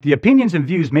The opinions and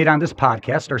views made on this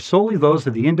podcast are solely those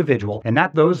of the individual and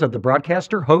not those of the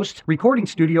broadcaster, host, recording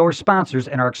studio, or sponsors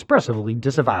and are expressively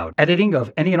disavowed. Editing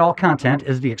of any and all content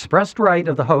is the expressed right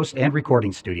of the host and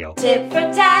recording studio. Tit for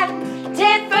tat,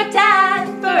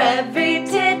 for every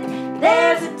tit,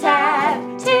 there's a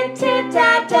tat. Tit, tit,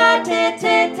 tat, tat, tit,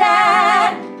 tit,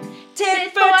 tat.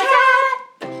 Tit for tat.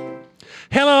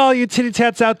 Hello, all you titty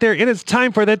tats out there. It is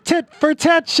time for the Tit for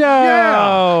Tat Show.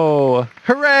 Yeah.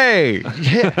 Hooray!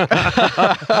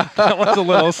 That was a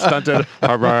little stunted.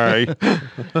 Hooray.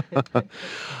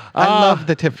 I love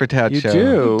the Tit for Tat You show.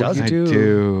 do. I You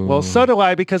do. Well, so do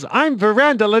I, because I'm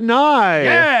Veranda Lanai.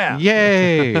 Yeah!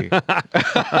 Yay!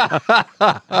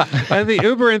 And the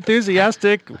uber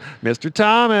enthusiastic Mr.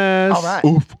 Thomas. All right.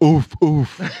 Oof, oof,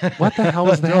 oof. What the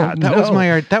hell is that?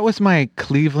 That was my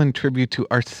Cleveland tribute to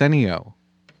Arsenio.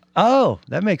 Oh,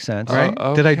 that makes sense. Right?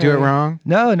 Did I do it okay. wrong?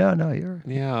 No, you're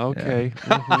Yeah, okay.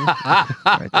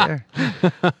 Mhm. right there.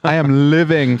 I am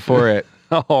living for it.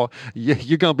 Oh,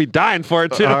 you're going to be dying for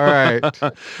it, too. All right.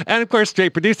 And, of course,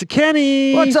 straight producer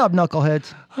Kenny. What's up,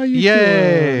 knuckleheads? How you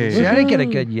Yay. doing? See, I didn't get a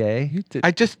good yay. You did.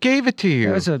 I just gave it to That you.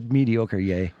 was a mediocre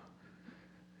yay.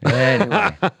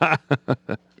 Anyway,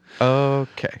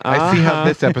 Okay. I see how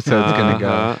this episode's going to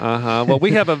go. Well,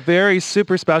 we have a very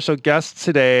super special guest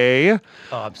today. oh,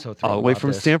 I'm so thrilled. All the way about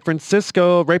from this. San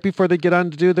Francisco, right before they get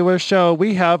on to do their show,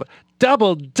 we have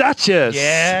Double Duchess.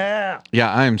 Yeah.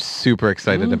 Yeah, I'm super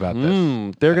excited about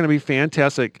this. They're going to be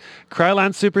fantastic.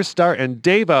 Krylon Superstar and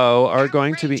Davo are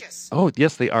going to be... Oh,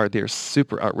 yes, they are. They're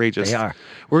super outrageous. They are.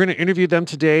 We're going to interview them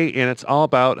today, and it's all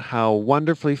about how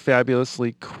wonderfully,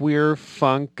 fabulously queer,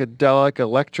 funkadelic,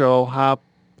 electro, hop...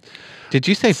 Did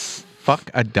you say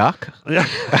fuck a duck?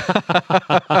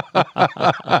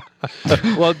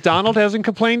 Well, Donald hasn't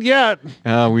complained yet.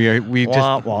 We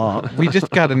just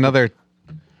got another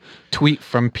tweet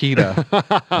from PETA.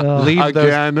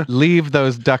 Again. Leave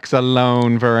those ducks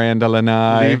alone, Veranda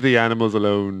Lanai. Leave the animals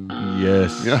alone.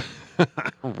 Yes. Yeah.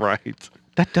 Right.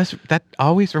 That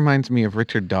always reminds me of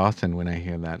Richard Dawson when I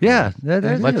hear that. Yeah.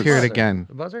 that Let's is. hear it again.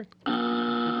 The buzzer?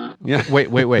 Yeah.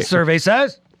 Wait. Survey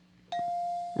says.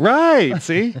 Right.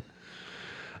 See?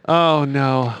 Oh,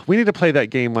 no. We need to play that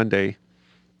game one day.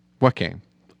 What game?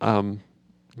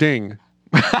 Ding.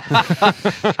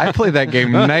 I play that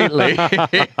game nightly.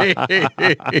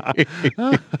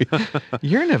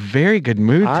 You're in a very good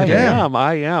mood I today. am.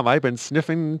 I've been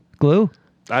sniffing Glue?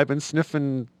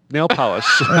 nail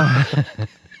polish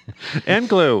and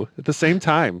glue at the same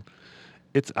time.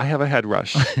 I have a head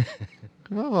rush.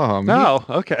 Oh, No.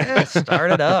 Okay.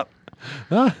 Start it up.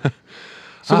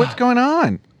 So what's going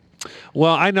on?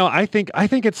 Well, I know. I think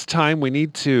it's time we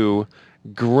need to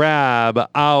grab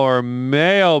our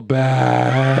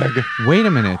mailbag. Wait a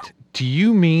minute. Do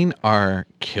you mean our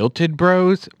Kilted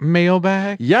Bros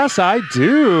mailbag? Yes, I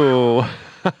do.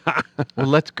 Well,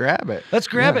 let's grab it. Let's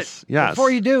grab Yes, it. yes.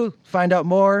 Before you do, find out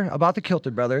more about the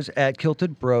Kilted Brothers at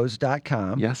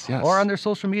kiltedbros.com. Yes, yes. Or on their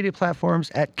social media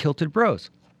platforms at Kilted Bros.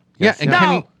 Yeah, and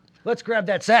Now, let's grab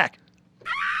that sack.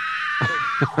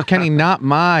 Kenny, not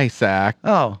my sack.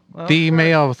 Oh. well, The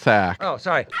mail sack. Oh,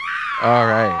 sorry. All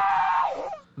right.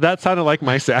 That sounded like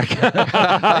my sack.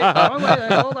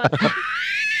 Hold on.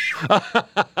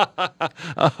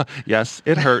 Yes,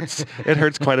 it hurts. It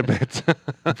hurts quite a bit.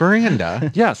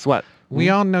 Veranda, Yes, what? we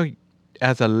all know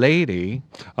as a lady,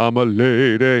 I'm a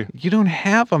lady. you don't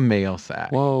have a mail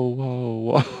sack.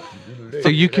 Whoa. So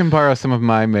you can borrow some of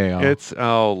my mail.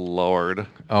 Oh, Lord.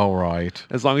 All right.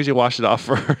 As long as you wash it off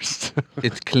first.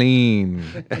 It's clean.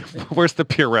 Where's the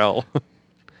Purell?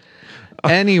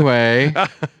 Anyway,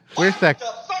 where's that?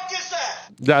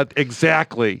 That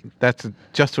exactly. That's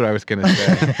just what I was going to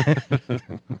say.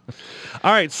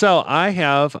 All right, so I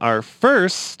have our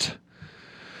first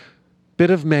bit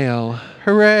of mail.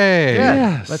 Hooray. Yeah,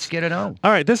 Yes. let's get it on.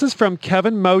 All right, this is from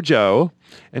Kevin Mojo,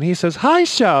 and he says, "Hi,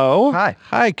 show. Hi.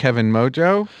 Hi, Kevin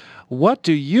Mojo. What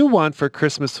do you want for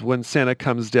Christmas when Santa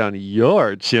comes down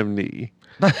your chimney?"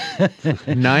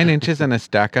 9 inches and a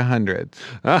stack of hundreds.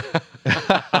 I'm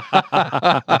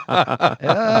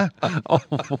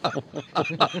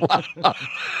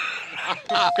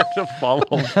gonna fall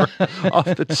over off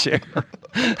the chair.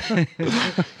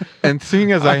 And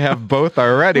seeing as I have both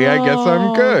already, I guess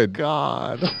I'm good.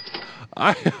 God.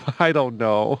 I don't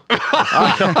know.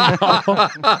 How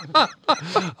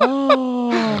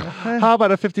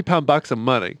about a 50-pound box of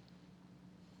money?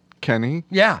 Kenny?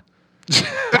 Yeah.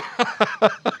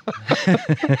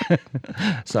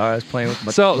 Sorry, I was playing with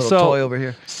my little toy over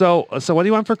here. So what do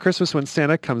you want for Christmas when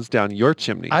Santa comes down your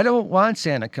chimney? I don't want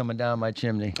Santa coming down my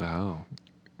chimney. Oh.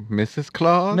 Mrs.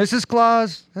 Claus? Mrs.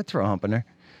 Claus, I throw a hump in her.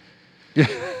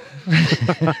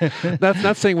 That's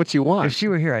not saying what you want. If she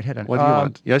were here, I'd hit on her. What do you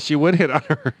want? Yes, you would hit on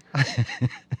her.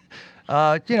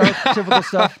 Typical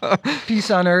stuff. Peace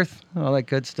on earth, all that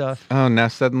good stuff. Oh, now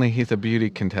suddenly he's a beauty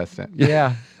contestant.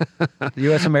 Yeah. The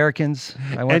U.S. Americans.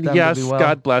 I want And them yes, to be well.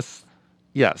 God bless.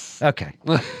 Yes. Okay.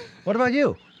 What about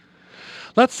you?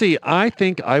 Let's see. I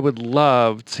think I would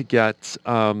love to get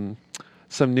some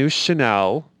new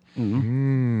Chanel.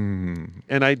 And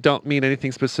I don't mean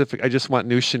anything specific. I just want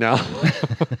new Chanel.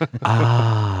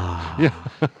 Yeah.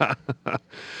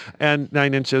 And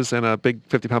 9 inches and a big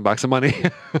 50-pound box of money.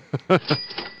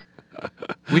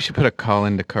 We should put a call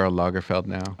into Karl Lagerfeld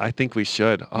now. I think we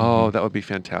should. Oh, that would be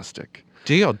fantastic.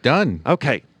 Deal, done.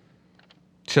 Okay.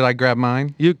 Should I grab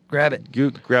mine? You Grab it.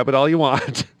 You grab it all you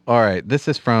want. All right, this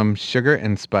is from Sugar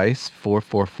and Spice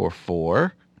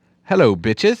 4444. Hello,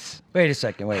 bitches. Wait a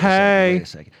second. Wait Hey. a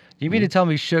second. Do you mean to tell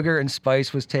me Sugar and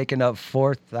Spice was taken up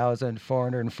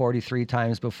 4,443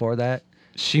 times before that?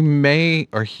 She may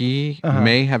or he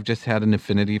may have just had an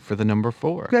affinity for the number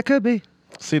 4. That could be.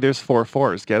 See, there's 4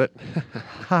 4s. Get it?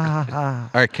 All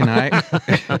right,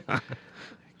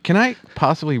 can I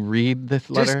possibly read this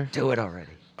letter? Just do it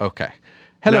already. Okay.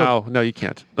 Hello. No, you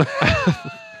can't.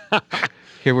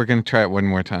 Here, we're going to try it one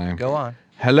more time. Go on.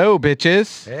 Hello,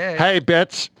 bitches. Hey. Hey,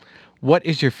 bitch. What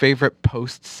is your favorite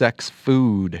post-sex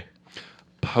food?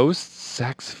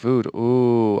 Post-sex food.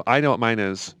 Ooh, I know what mine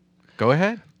is. Go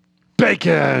ahead.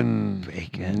 Bacon.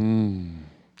 Bacon.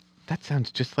 That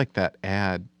sounds just like that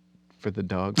ad for the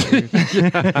dog food.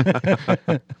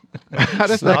 How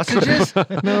does that Sausages?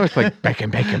 No, it's like bacon,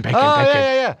 bacon, bacon, Oh, bacon.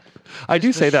 yeah. I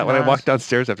do say that when I schnoz. walk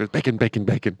downstairs after bacon, bacon,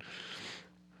 bacon.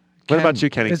 What about you,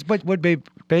 Kenny? Would be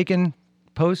bacon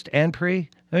post and pre?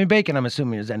 I mean, bacon, I'm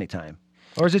assuming, is any time.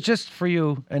 Or is it just for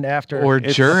you and after? Or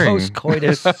It's during.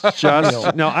 Post-coitus.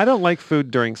 Just no, I don't like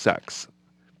food during sex.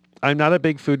 I'm not a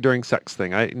big food during sex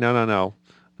thing. No.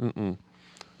 Mm-mm.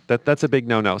 That's a big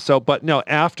no. So, but no,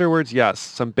 afterwards, yes,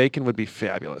 some bacon would be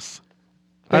fabulous.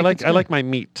 I like my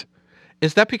meat.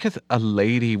 Is that because a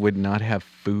lady would not have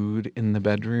food in the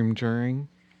bedroom during?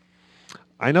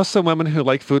 I know some women who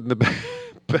like food in the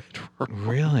bedroom.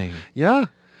 Really? Yeah.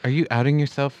 Are you outing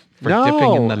yourself for No,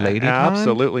 dipping in the lady pond?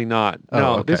 absolutely not. Oh,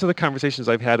 No, okay. these are the conversations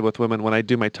I've had with women when I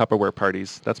do my Tupperware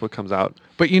parties. That's what comes out.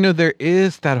 But there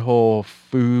is that whole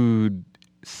food,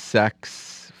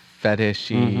 sex,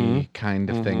 fetishy kind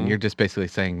of thing. You're just basically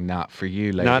saying not for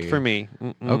you, lady. Not for me.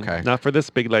 Mm-mm. Okay. Not for this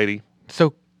big lady.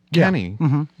 So, Yeah. Kenny,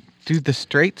 do the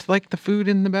straights like the food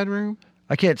in the bedroom?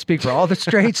 I can't speak for all the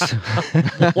straights.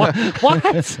 What?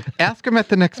 Ask them at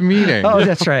the next meeting. Oh,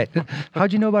 that's right.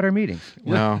 How'd you know about our meetings?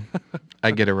 No,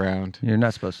 I get around. You're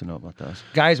not supposed to know about those.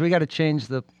 Guys, we got to change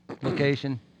the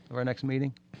location of our next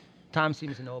meeting. Tom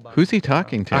seems to know about Who's it. he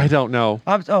talking to? I don't know.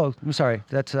 I'm sorry.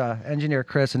 That's Engineer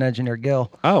Chris and Engineer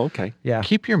Gil. Oh, okay. Yeah.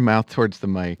 Keep your mouth towards the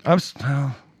mic. I don't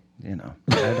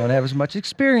have as much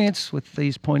experience with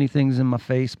these pointy things in my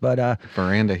face, but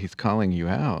Veranda, he's calling you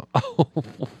out.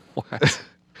 What?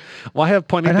 Well, I have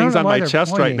pointing I don't things know on why my they're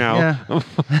chest right pointing. now.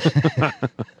 Yeah.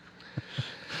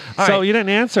 So right. you didn't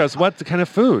answer us. What kind of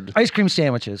food? Ice cream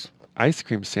sandwiches. Ice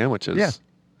cream sandwiches. Yeah.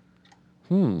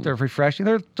 They're refreshing.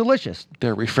 They're delicious.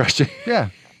 They're refreshing. Yeah.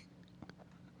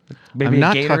 Maybe a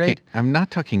Gatorade. I'm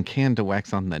not talking candle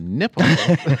wax on the nipple.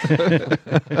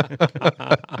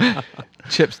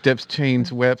 Chips, dips,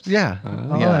 chains, whips. Yeah.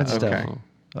 All yeah, that stuff. okay.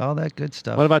 All that good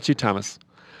stuff. What about you, Thomas?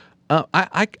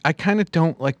 I kind of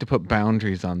don't like to put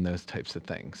boundaries on those types of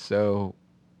things. So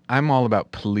I'm all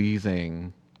about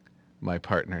pleasing my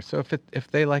partner. So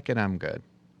if they like it, I'm good.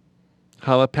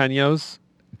 Jalapenos?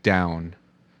 Down.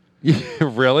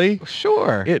 Really?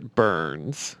 Sure. It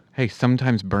burns. Hey,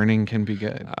 sometimes burning can be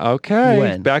good. Okay.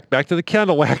 When? Back to the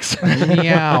candle wax.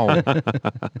 Meow.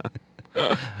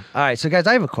 All right. So, guys,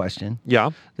 I have a question. Yeah.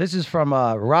 This is from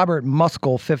Robert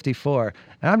Muskel 54.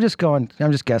 And I'm just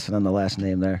guessing on the last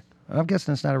name there. I'm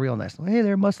guessing it's not a real last name. Hey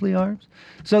there, muscly arms.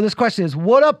 So this question is,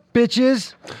 what up,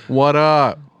 bitches? What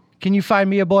up? Can you find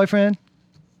me a boyfriend?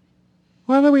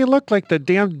 Well, then we look like the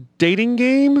damn dating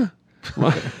game.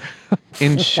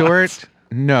 In short,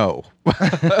 no.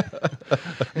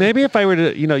 Maybe if I were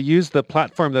to, use the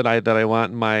platform that I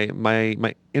want, my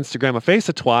Instagram, a face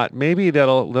a twat, maybe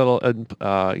that'll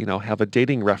have a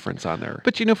dating reference on there.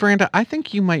 But Veranda, I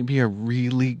think you might be a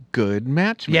really good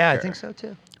matchmaker. Yeah, I think so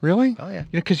too. Really? Oh yeah.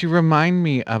 Because you remind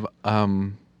me of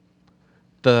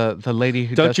the lady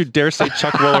who Don't does... you dare say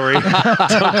Chuck Woolery.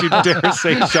 Don't you dare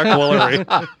say Chuck Woolery.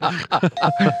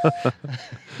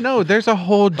 No, there's a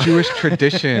whole Jewish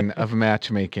tradition of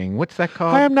matchmaking. What's that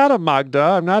called? I am not a Magda.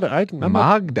 I'm not. I'm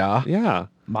Magda. yeah.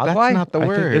 That's Mogwai? not the I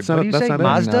think word. it's not- What do you that's say? not it.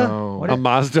 Mazda? No. What A is-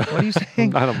 Mazda. What are you saying?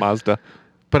 Not a Mazda.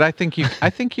 But I think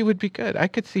you would be good. I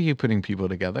could see you putting people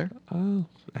together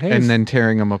Hey, and then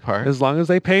tearing them apart. as long as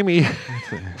they pay me.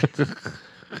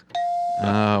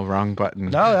 Oh, wrong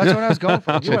button. No, that's what I was going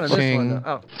for. You wanted this Cha-ching. one.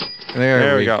 Oh,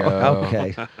 There we we go. go.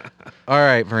 okay. All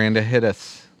right, Veranda, hit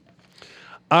us.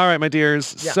 All right, my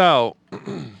dears. Yeah. So,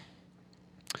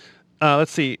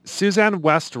 let's see. Suzanne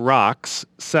West Rocks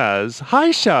says,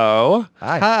 "Hi, show.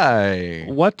 Hi. Hi.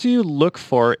 What do you look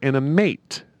for in a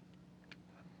mate?"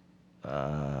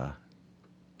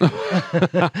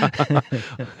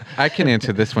 I can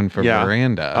answer this one for Yeah.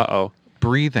 Veranda. Uh-oh.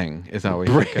 Breathing is always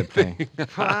a good thing.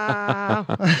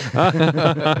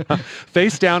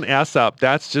 Face down, ass up.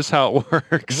 That's just how it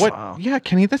works. What? Wow. Yeah,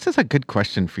 Kenny, this is a good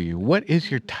question for you. What is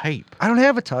your type? I don't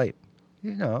have a type.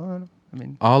 You know, I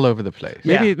mean, All over the place.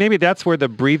 Yeah. Maybe that's where the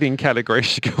breathing category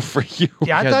should go for you.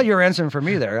 yeah, I Yeah. thought you were answering for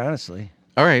me there, honestly.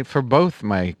 All right, for both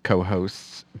my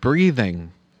co-hosts,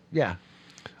 breathing. Yeah.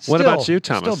 What about you,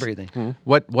 Thomas? Still breathing.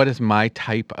 What is my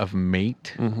type of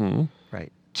mate?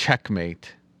 Right.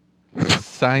 Checkmate.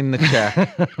 Sign the check.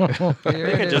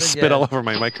 I can just spit all over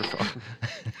my microphone.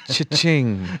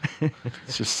 Cha-ching.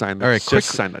 Let's just sign that. All right, just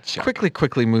sign that check.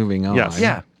 quickly moving on. Yes.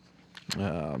 Yeah,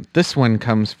 This one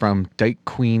comes from Dyke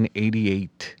Queen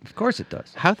 88. of course it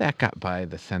does. How that got by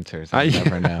the censors, I'll I-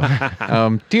 never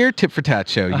know. Dear Tit for Tat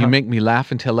Show, you make me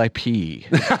laugh until I pee.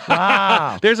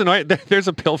 Wow. There's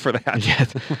a pill for that.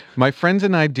 Yes. My friends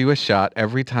and I do a shot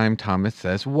every time Thomas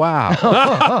says, wow.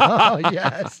 Oh,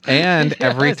 yes. And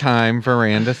every Yes. time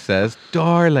Veranda says,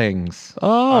 darlings.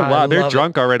 Oh, I wow. They're love it.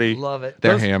 drunk already. Love it.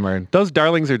 They're Those- hammered. Those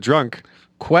darlings are drunk.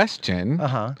 Question.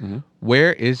 Uh-huh.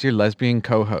 Where is your lesbian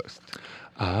co-host?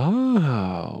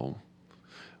 Oh.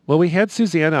 Well, we had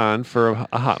Suzanne on for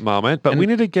a hot moment, but we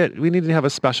need to have a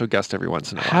special guest every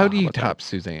once in a while. How do you about that? top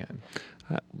Suzanne?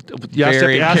 Yes,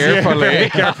 Very yes, carefully. Very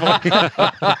carefully.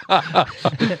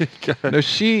 No,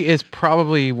 she is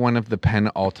probably one of the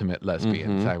penultimate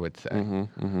lesbians, I would say.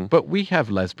 But we have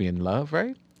lesbian love,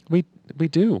 right? we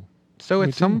do. So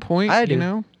at some point, I you do.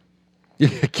 know,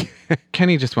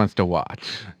 Kenny just wants to watch.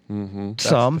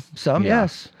 Some, yeah.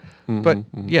 yes. But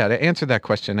yeah, to answer that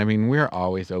question, I mean, we're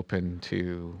always open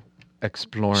to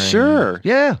exploring. Sure.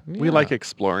 Yeah. We Yeah. like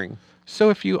exploring. So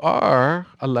if you are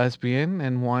a lesbian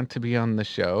and want to be on the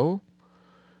show,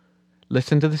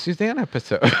 listen to the Suzanne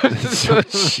episode.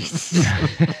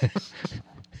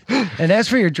 And as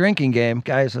for your drinking game,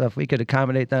 guys, if we could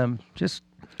accommodate them, just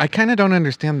I kind of don't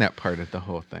understand that part of the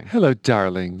whole thing. Hello,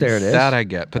 darlings. there it is. That I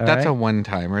get, but All that's a right.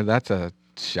 one-timer. That's a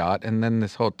shot. And then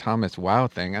this whole Thomas Wow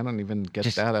thing, I don't even get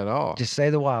Just- that at all. Just say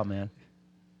the wow, man.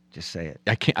 Just say it.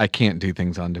 I can't do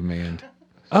things on demand.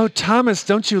 Oh, Thomas,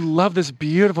 don't you love this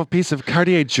beautiful piece of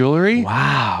Cartier jewelry?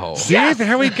 Wow. See,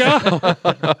 there we go.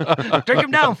 Drink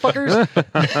them down, fuckers.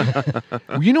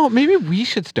 You know, maybe we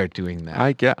should start doing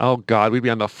that. Oh, God, we'd be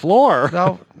on the floor.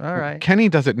 Oh, all right. Kenny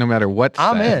does it no matter what.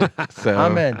 I'm in. So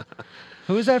I'm in.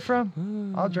 Who is that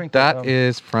from? I'll drink that. That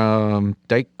is from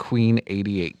Dyke Queen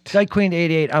 88. Dyke Queen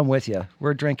 88. I'm with you.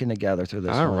 We're drinking together through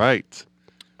this All one. right.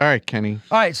 All right, Kenny.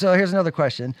 All right, so here's another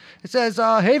question. It says,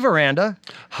 hey, Veranda,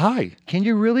 Hi. can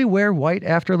you really wear white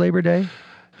after Labor Day?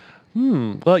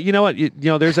 Well, you know what? You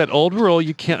know, there's that old rule.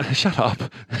 You can't. Shut up.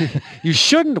 You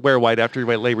shouldn't wear white after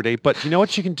Labor Day. But you know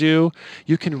what you can do?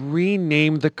 You can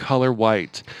rename the color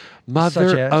white. Mother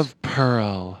Such as? of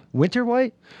pearl. Winter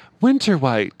white? Winter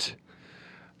white.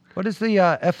 What does the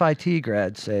FIT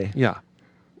grad say? Yeah.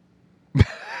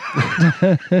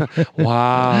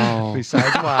 Wow.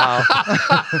 Besides, wow.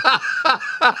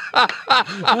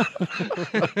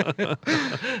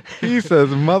 He says,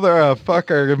 mother of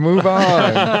fucker, move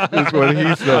on, is what he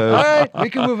All says. right, we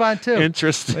can move on too.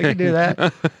 Interesting. We can do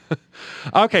that.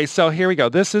 Okay, so here we go.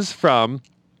 This is from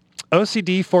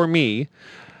OCD for Me.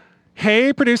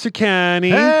 Hey, producer Kenny.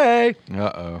 Hey.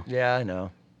 Uh-oh. Yeah, I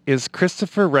know. Is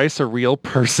Christopher Rice a real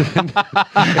person?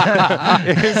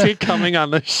 Is he coming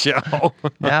on the show?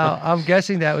 Now, I'm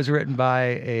guessing that was written by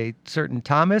a certain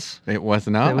Thomas It was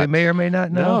that not. we may or may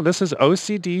not know. No, this is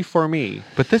OCD for Me.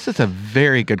 But this is a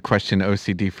very good question,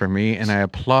 OCD, for me, and I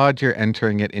applaud your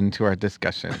entering it into our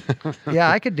discussion.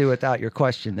 Yeah, I could do without your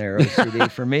question there, OCD,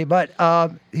 for me. But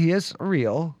he is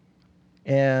real.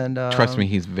 And Trust me,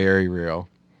 he's very real.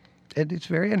 it's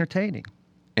very entertaining.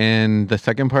 And the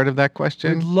second part of that We'd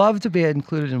question? love to be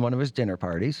included in one of his dinner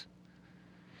parties.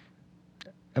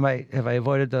 Have I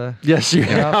avoided the... Yes, you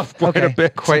Yeah. have quite a Okay.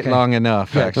 bit. Quite Okay. long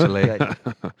enough, Good, actually. good.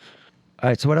 All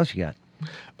right, so what else you got?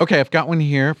 Okay, I've got one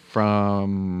here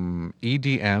from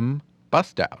EDM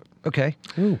Bust Out. Okay.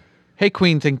 Ooh. Hey,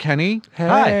 Queens and Kenny.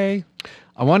 Hey.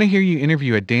 I want to hear you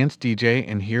interview a dance DJ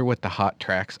and hear what the hot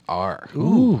tracks are.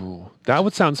 Ooh, that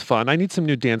would sounds fun. I need some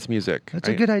new dance music. That's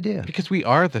a good idea. Because we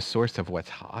are the source of what's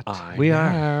hot. We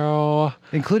are. are.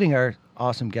 Including our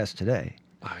awesome guest today.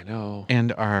 I know.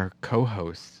 And our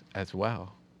co-hosts as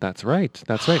well. That's right.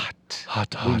 That's right.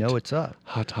 Hot. We know it's up.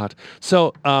 Hot.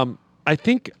 So, I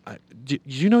think. Do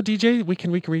you know DJ? We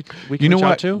can reach You know out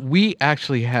what? to. We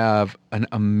actually have an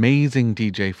amazing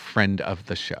DJ friend of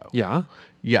the show. Yeah.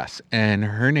 Yes, and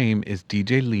her name is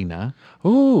DJ Lena,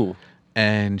 Ooh.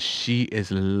 and she is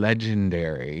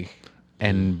legendary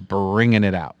and bringing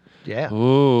it out. Yeah.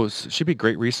 Ooh. She'd be a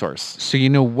great resource. So you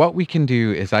know what we can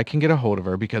do is I can get a hold of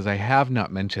her because I have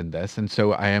not mentioned this, and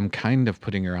so I am kind of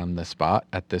putting her on the spot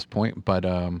at this point, but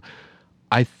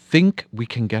I think we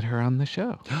can get her on the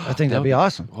show. I think that'd be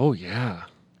awesome. Oh yeah.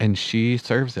 And she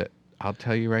serves it. I'll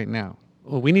tell you right now.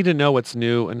 Well, we need to know what's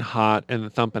new and hot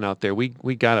and thumping out there. We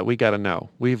got it. We got to know.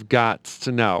 We've got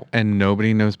to know. And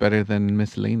nobody knows better than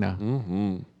Miss Lena.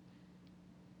 Mm-hmm.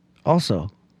 Also,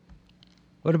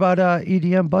 what about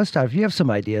EDM Buzz Stop? If you have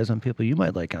some ideas on people you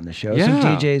might like on the show, some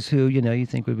Yeah. DJs who you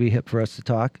think would be hip for us to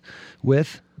talk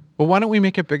with. Well, why don't we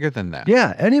make it bigger than that?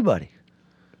 Yeah, anybody.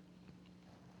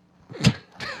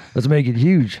 Let's make it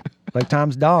huge, like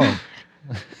Tom's dog.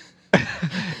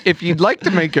 If you'd like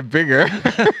to make it bigger.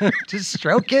 Just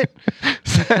stroke it.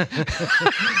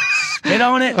 Spit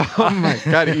on it. Oh my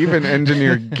God, even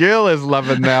Engineer Gil is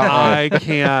loving that one. I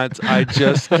can't. I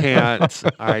just can't.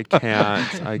 I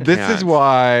can't. This is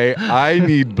why I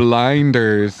need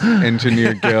blinders,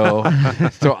 Engineer Gil,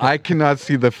 so I cannot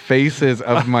see the faces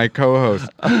of my co-host.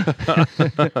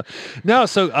 No,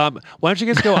 so why don't you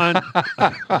guys go on?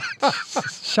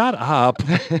 Shut up.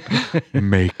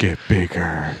 Make it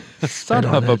bigger. Son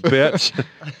of a bitch.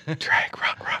 Drag,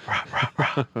 rock.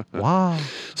 Wow.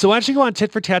 So why don't you go on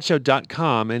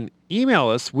titfortatshow.com and email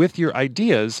us with your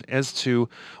ideas as to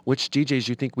which DJs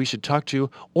you think we should talk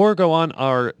to, or go on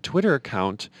our Twitter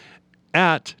account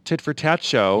at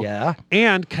titfortatshow Yeah.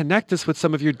 and connect us with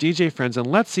some of your DJ friends, and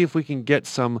let's see if we can get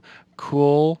some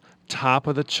cool top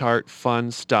of the chart fun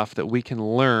stuff that we can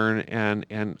learn, and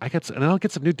I'll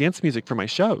get some new dance music for my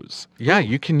shows. Yeah,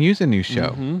 you can use a new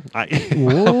show.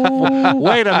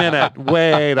 Wait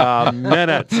a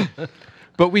minute.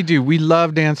 But we do. We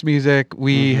love dance music.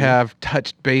 We have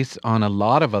touched base on a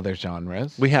lot of other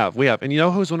genres. We have. And you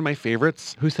know who's one of my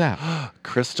favorites? Who's that?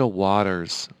 Crystal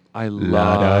Waters. I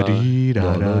La da love dee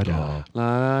da da da.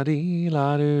 la dee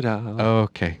la doo da.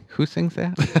 Okay, who sings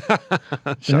that?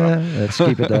 Let's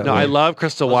keep it that No, way. I love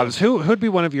Crystal Waters. Who'd be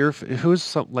one of your? Who's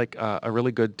some like a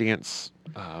really good dance?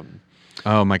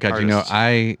 Oh my God! You know, Artists.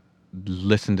 I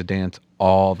listen to dance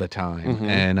all the time,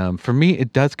 and for me,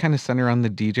 it does kind of center on the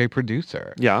DJ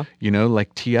producer. Yeah. You know,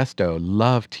 like Tiesto.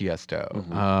 Love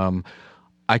Tiesto.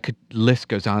 List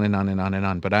goes on and on and on and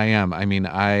on. But I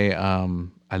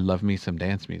love me some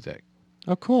dance music.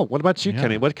 Oh, cool. What about you, Yeah.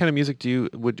 Kenny? What kind of music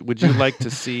would you like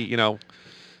to see?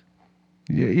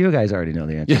 You guys already know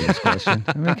the answer to this question.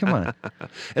 I mean, come on.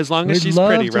 As long as We'd she's love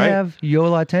pretty, to right? have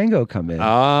Yola Tango come in.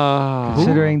 Ah.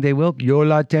 Considering they will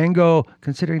Yola Tango,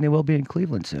 considering they will be in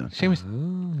Cleveland soon. Seamus,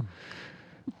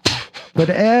 But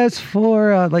as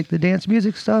for like the dance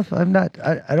music stuff, I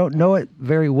don't know it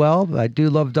very well, but I do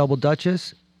love Double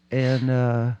Duchess and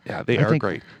Yeah, they I are think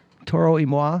great. Toro y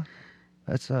Moi.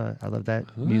 That's I love that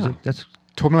music. That's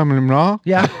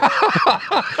yeah.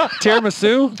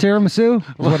 Tiramisu. Tiramisu is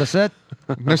what I said.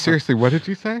 No, seriously, what did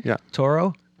you say? Yeah.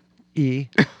 Toro y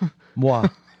Moi.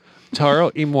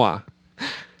 Taro y moi.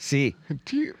 See.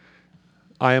 Do you,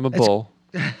 I am a bull.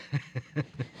 I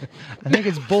think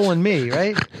it's Bull and me,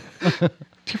 right? do you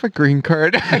have a green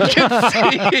card? I can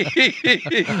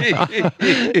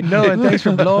see. No, and thanks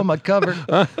for blowing my cover.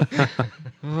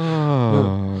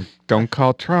 Oh, don't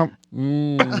call Trump.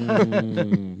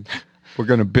 Mm. We're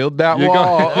going to build that You're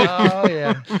wall. Oh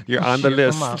yeah. You're on the Ship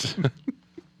 'em list.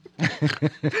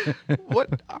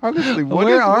 What? Honestly, what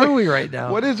Where is are with- we right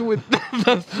now? What is with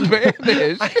the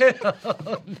Spanish?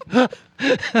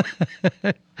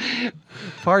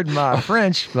 Pardon my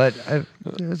French, but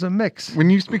there's a mix. When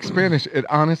you speak Spanish, it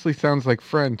honestly sounds like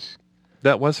French.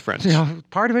 That was French. You know,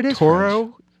 part of it is Toro?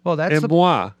 French. Well, that's And the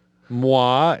moi.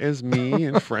 Moi is me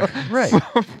in French. right.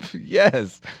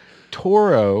 Yes.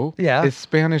 Toro Yeah. is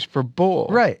Spanish for bull.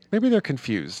 Right. Maybe they're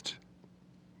confused.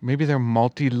 Maybe they're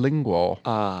multilingual.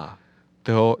 Ah.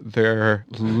 They're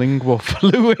lingual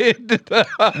fluid.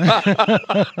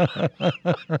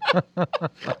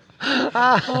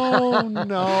 Oh,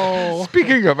 no.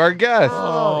 Speaking of our guest,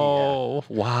 Oh,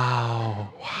 wow.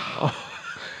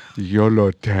 yo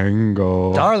lo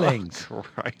tengo. Darlings.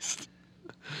 Christ.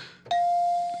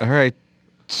 All right.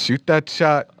 Shoot that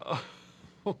shot.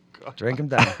 Drink him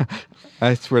down.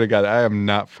 I swear to God, I am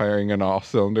not firing on all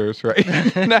cylinders right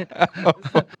now.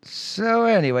 So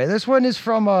anyway, this one is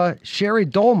from Sherry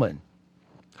Dolman.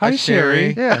 Hi,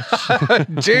 Sherry. Yeah.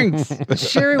 Jinx.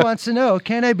 Sherry wants to know,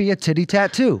 can I be a titty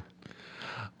tattoo?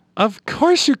 Of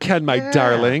course you can, my Yeah.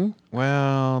 darling.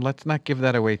 Well, let's not give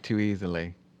that away too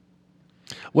easily.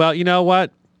 Well, you know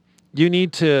what? You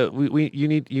need to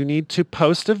you need to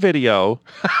post a video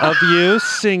of you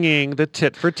singing the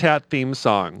Tit for Tat theme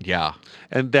song. Yeah.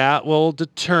 And that will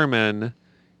determine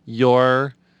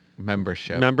your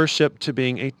Membership. to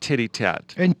being a titty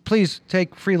tat. And please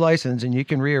take free license, and you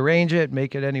can rearrange it,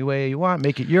 make it any way you want,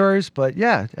 make it yours. But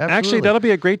yeah, absolutely. Actually, that'll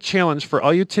be a great challenge for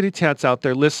all you titty tats out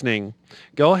there listening.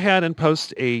 Go ahead and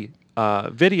post a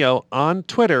video on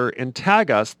Twitter and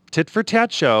tag us, Tit for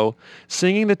Tat Show,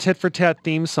 singing the Tit for Tat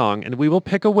theme song, and we will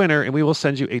pick a winner, and we will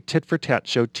send you a Tit for Tat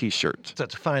Show t-shirt.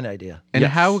 That's a fine idea. And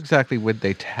Yes. how exactly would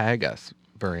they tag us,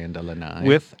 Veranda Lanai?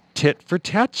 With Tit for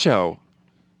Tat Show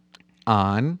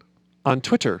on.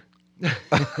 Twitter.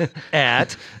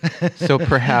 At So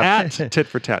perhaps At Tit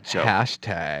for Tat Show.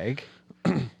 hashtag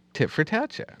tit for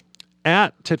tat show.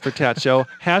 At Tit for Tat Show.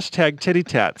 Hashtag titty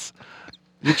tats.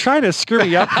 You're trying to screw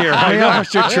me up here. I know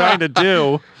what you're trying to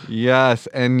do. Yes,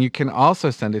 and you can also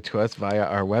send it to us via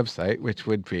our website, which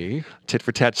would be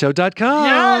Titfortatshow.com.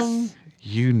 Yes!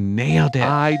 You nailed it.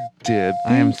 I did.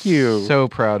 I am Thank you. so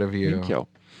proud of you. Thank you. What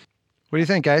do you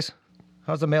think, guys?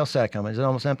 How's the mail sack coming? Is it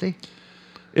almost empty?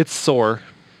 It's sore.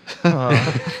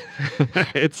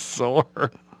 It's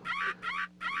sore.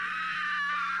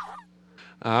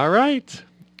 All right.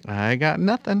 I got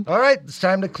nothing. All right, it's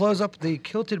time to close up the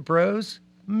Kilted Bros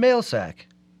mail sack.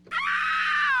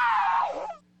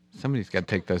 Somebody's got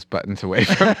to take those buttons away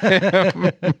from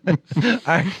him. All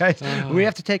right, guys, we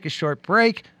have to take a short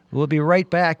break. We'll be right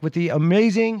back with the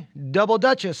amazing Double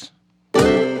Duchess. Hi,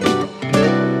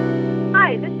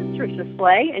 this is Tricia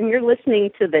Slay, and you're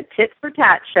listening to the Tit for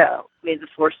Tat Show. May the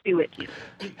force be with you.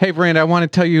 Hey, Veranda, I want to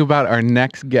tell you about our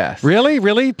next guest. Really?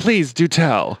 Really? Please do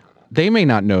tell. They may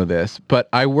not know this, but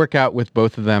I work out with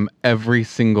both of them every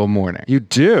single morning. You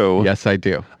do? Yes, I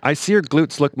do. I see your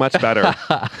glutes look much better.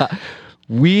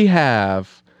 We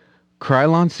have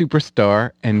Krylon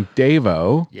Superstar and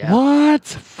Davo What?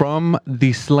 from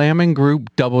the slamming group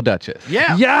Double Duchess.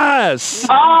 Yeah. Yes.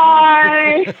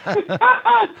 Hi.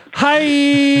 Hi.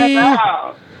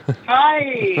 Hello.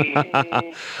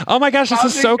 Hi. Oh my gosh, this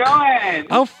How's is it so going?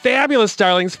 Oh, fabulous,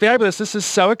 darlings. Fabulous. This is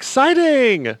so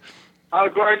exciting. Oh,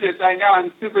 gorgeous. I know.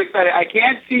 I'm super excited. I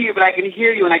can't see you, but I can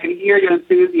hear you, and I can hear your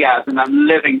enthusiasm. I'm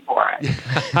living for it.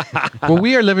 Well,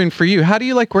 we are living for you. How do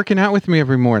you like working out with me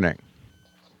every morning?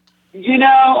 You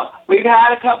know, we've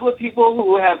had a couple of people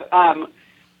who have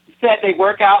said they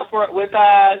work out with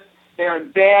us. They're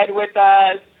in bed with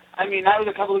us. I mean, that was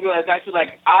a couple of people that's actually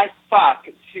like, I fuck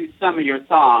to some of your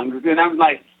songs. And I'm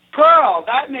like, girl,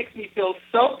 that makes me feel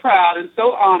so proud and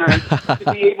so honored to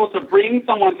be able to bring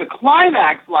someone to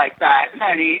climax like that,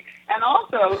 honey, and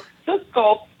also to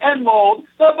sculpt and mold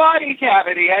the body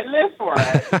cavity. I live for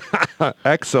it.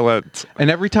 Excellent. And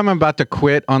every time I'm about to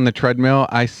quit on the treadmill,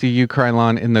 I see you,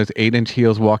 Krylon, in those 8-inch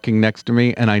heels walking next to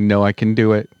me, and I know I can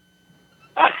do it.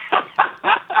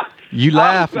 You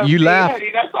laugh. Awesome. You See, laugh.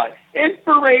 honey, that's like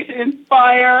inspiration,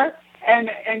 inspire, and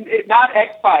it, not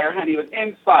expire, honey. It was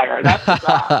inspire. That's what's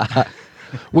up.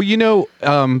 Well, you know,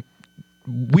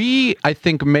 we, I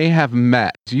think, may have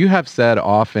met. You have said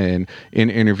often in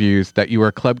interviews that you were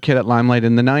a club kid at Limelight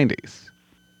in the 90s.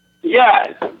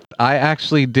 Yes. I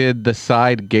actually did the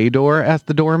side gay door as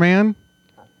the doorman.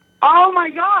 Oh my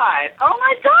God. Oh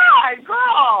my God,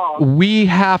 girl. We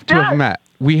have to have Yes. met.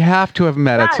 We have to have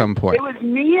met at Yes, some point. It was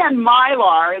me and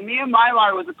Mylar, and me and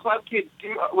Mylar was a club kid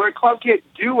duo. We're a club kid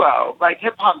duo, like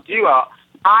hip hop duo.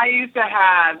 I used to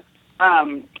have,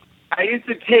 I used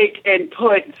to take and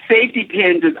put safety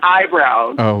pins as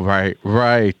eyebrows. Oh, right.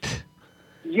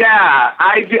 Yeah,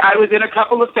 I was in a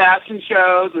couple of fashion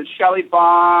shows with Shelley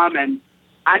Baum, and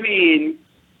I mean,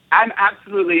 I'm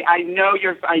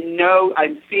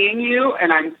seeing you,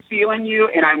 and I'm feeling you,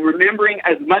 and I'm remembering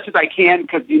as much as I can,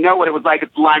 because you know what it was like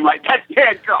at the Limelight. That's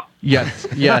it, girl. Yes.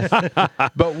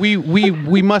 But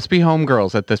we must be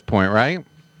homegirls at this point, right?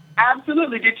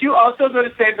 Absolutely. Did you also go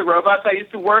to Save the Robots? I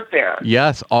used to work there.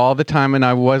 Yes, all the time, and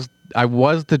I was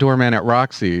the doorman at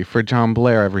Roxy for John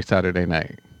Blair every Saturday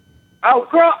night. Oh,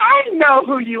 girl, I know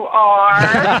who you are.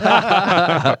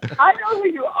 I know who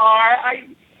you are.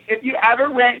 If you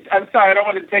ever went, I'm sorry, I don't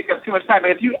want to take up too much time,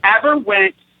 but if you ever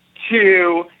went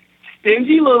to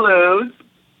Stingy Lulu's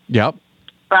Yep.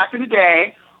 back in the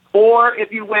day, or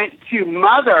if you went to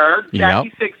Mother,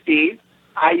 Jackie 60s,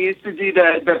 I used to do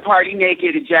the party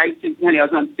naked at Jackson County. I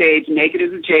was on stage naked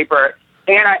as a japer.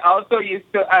 And I also used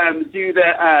to do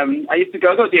I used to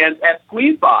go dance at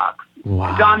Squeezebox.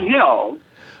 Wow. John Hill.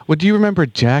 Well, do you remember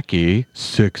Jackie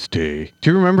 60?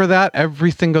 Do you remember that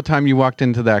every single time you walked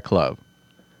into that club?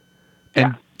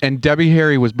 And Debbie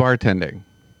Harry was bartending.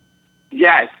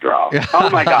 Yes, girl. Oh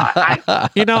my God.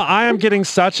 I am getting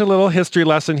such a little history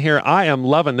lesson here. I am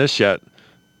loving this shit.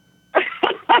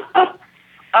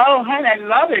 Oh, honey, I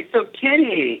love it. So,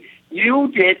 Kenny,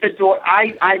 you did the door.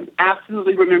 I'm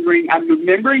absolutely remembering. I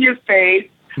remember your face.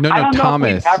 No, I don't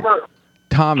Thomas. know if we ever.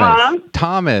 Thomas. Huh?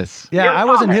 Thomas. Yeah, You're I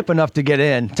wasn't Thomas. hip enough to get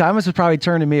in. Thomas was probably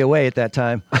turning me away at that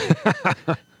time.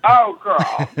 Oh,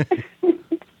 girl.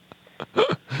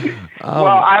 Well,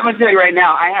 I'm going to tell you right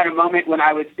now, I had a moment when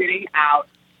I was sitting out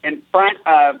in front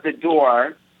of the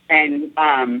door and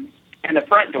the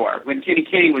front door, when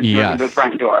Kenny was doing the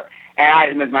front door.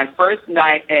 And it was my first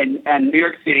night in New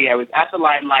York City. I was at the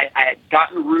Limelight. I had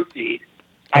gotten roofied,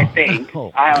 I think.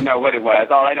 I don't know what it was.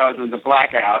 All I know is it was a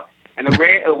blackout. And the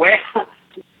way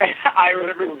I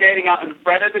remember standing out in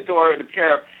front of the door with a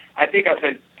pair of, I think it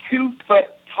was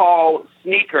 2-foot-tall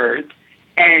sneakers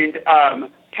and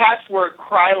patchwork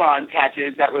Krylon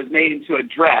patches that was made into a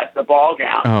dress, a ball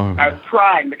gown. Oh. I was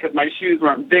crying because my shoes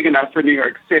weren't big enough for New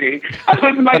York City.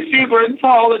 My shoes weren't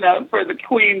tall enough for the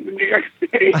queens of New York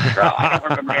City. Girl, I don't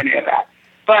remember any of that.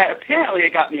 But apparently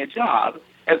it got me a job,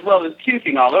 as well as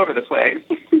puking all over the place.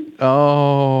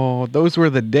 Oh, those were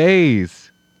the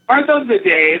days. Aren't those the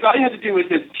days? All you had to do was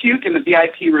just puke in the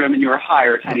VIP room and you were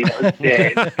hired, honey. Those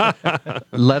days.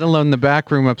 Let alone the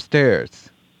back room upstairs.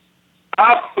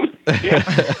 Oh, yeah.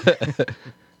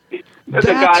 The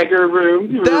Geiger room.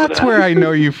 You remember That's that? where I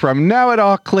know you from. Now it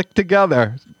all clicked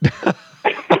together.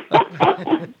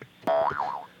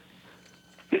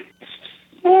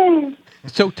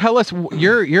 So tell us,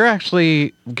 you're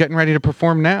actually getting ready to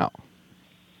perform now.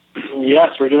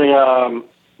 Yes, we're doing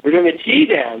a tea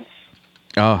dance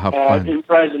Oh, how fun! in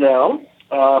Fresno.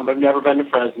 I've never been to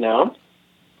Fresno.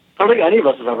 I don't think any of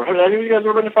us have ever. Have any of you guys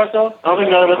ever been to Fresno? I don't think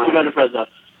none of us have been to Fresno.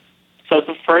 So it's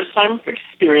a first-time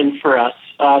experience for us.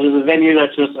 There's a venue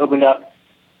that just opened up.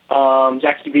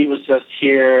 Jackson Beat was just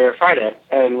here Friday,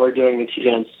 and we're doing the tea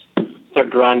dance. It's our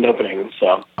grand opening.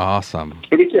 So Awesome.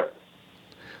 it'll be cute.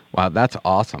 Wow, that's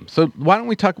awesome. So why don't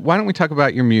we talk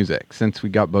about your music, since we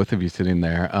got both of you sitting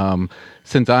there?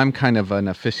 Since I'm kind of an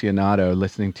aficionado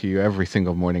listening to you every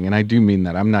single morning, and I do mean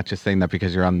that. I'm not just saying that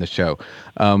because you're on the show.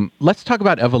 Let's talk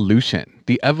about evolution.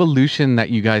 The evolution that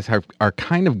you guys are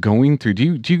kind of going through.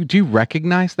 Do you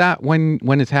recognize that when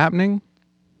it's happening?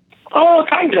 Oh,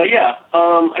 kind of, yeah.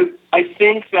 I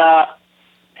think that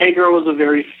Hey Girl was a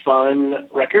very fun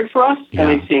record for us, and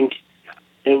I think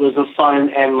it was a fun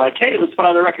and hey, let's put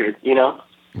on a record,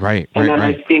 Right. And then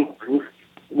I think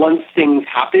once things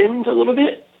happened a little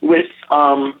bit with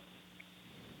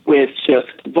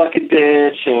just Bucket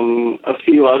Bitch and a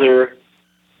few other,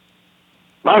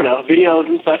 I don't know, videos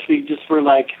and such, we just were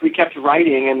we kept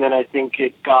writing, and then I think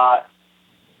it got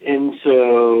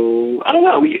into, I don't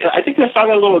know, I think the song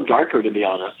got a little darker, to be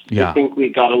honest. Yeah. I think we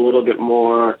got a little bit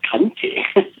more cunty.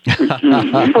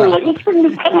 We're let's bring the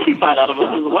cunty side out of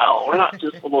us as well. We're not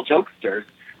just little jokesters.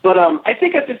 But I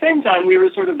think at the same time, we were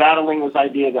sort of battling this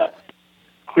idea that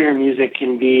queer music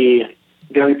can be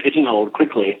very pigeonholed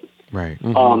quickly. Right.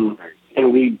 And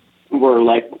we were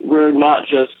we're not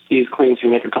just these queens who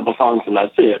make a couple songs and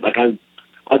that's it.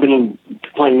 I've been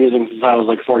playing music since I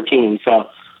was 14, so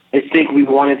I think we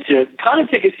wanted to kind of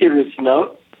take a serious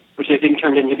note, which I think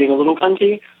turned into being a little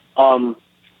cunty.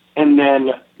 And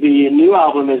then the new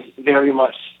album is very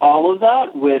much all of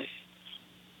that with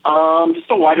just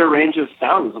a wider range of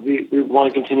sounds. We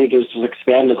want to continue to just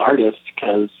expand as artists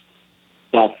because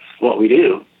that's what we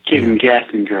do. Keep them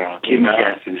guessing, girl. Keep them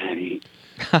guessing, honey.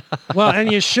 Well,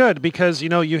 and you should, because,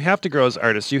 you have to grow as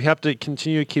artists. You have to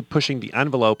continue to keep pushing the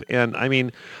envelope. And, I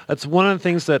mean, that's one of the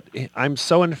things that I'm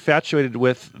so infatuated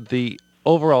with, the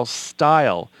overall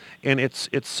style. And it's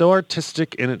so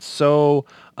artistic and it's so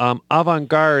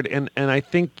avant-garde. And I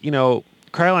think,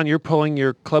 Krylon, you're pulling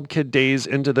your Club Kid days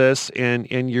into this, and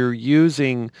you're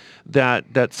using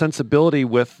that sensibility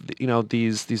with,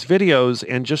 these videos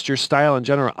and just your style in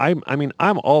general.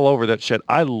 I'm all over that shit.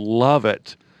 I love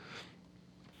it.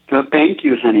 Well, thank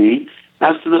you, honey.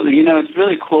 Absolutely. It's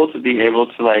really cool to be able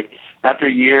to, after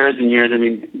years and years,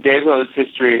 Devo's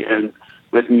history and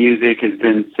with music has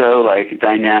been so,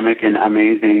 dynamic and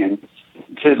amazing. And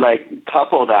to,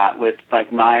 couple that with,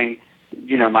 my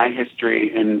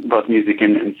history in both music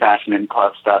and fashion and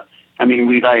club stuff.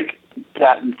 We that,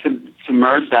 to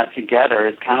merge that together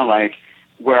is kind of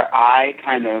where I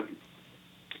kind of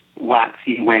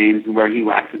waxy wanes and where he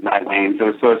waxes and I wane. So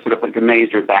it's sort of like a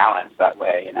major balance that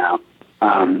way, you know.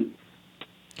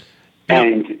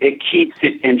 And it keeps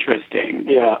it interesting.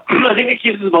 Yeah, I think it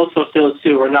keeps us both so still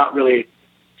too. We're not really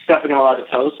stepping on a lot of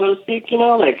toes, so to speak. You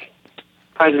know, like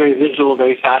Kai's very visual,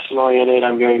 very fashion oriented.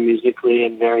 I'm very musically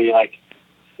and very like,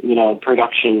 you know,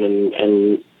 production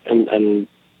and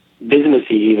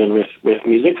businessy even with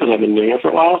music because I've been doing it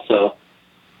for a while. So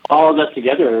all of that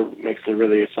together makes a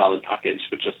really solid package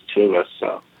with just the two of us.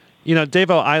 So. You know,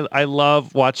 Davo, I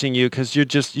love watching you because you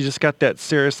just got that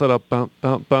serious little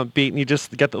bump beat, and you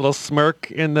just get the little smirk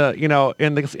in the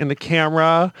in the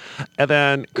camera, and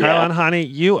then Carla and Honey,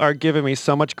 you are giving me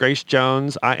so much Grace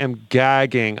Jones. I am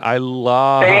gagging. I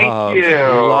love. Thank you.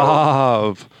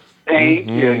 Love. Thank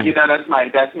you. You know, that's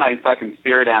my fucking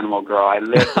spirit animal, girl. I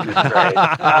live for this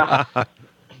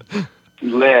Grace.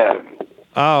 Live.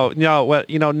 Oh no! Well,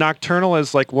 you know, Nocturnal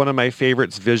is like one of my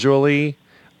favorites visually.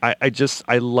 I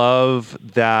love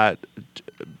that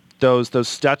those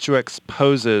statuesque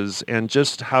poses and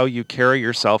just how you carry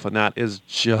yourself, and that is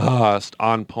just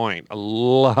on point. I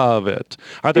love it.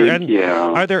 Are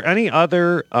there any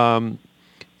other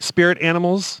spirit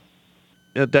animals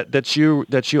that you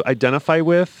identify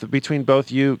with between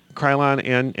both you, Krylon,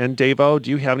 and Davo?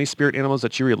 Do you have any spirit animals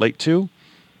that you relate to?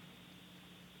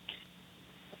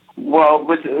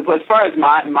 Well, as far as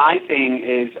my thing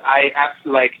is, I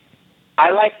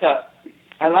like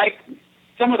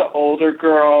some of the older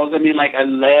girls. I mean, like, I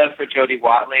live for Jody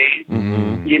Watley.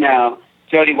 Mm-hmm. You know,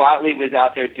 Jody Watley was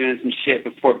out there doing some shit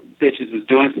before bitches was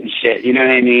doing some shit. You know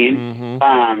what I mean?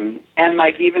 Mm-hmm. And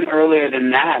like even earlier than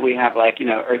that, we have like, you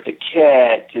know, Eartha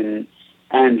Kitt and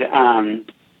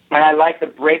I like the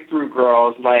breakthrough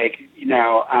girls, like, you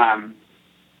know,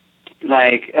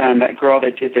 that girl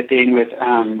that did the thing with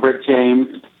Rick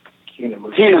James.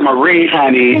 Tina Marie,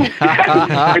 honey.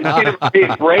 Tina Marie,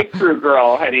 breakthrough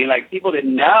girl, honey. Like, people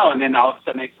didn't know, and then all of a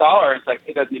sudden they saw her. It's like,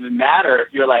 it doesn't even matter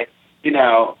if you're like, you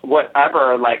know,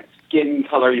 whatever, like, skin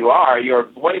color you are, your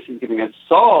voice is giving us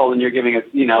soul, and you're giving us,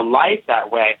 you know, life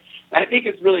that way. And I think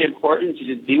it's really important to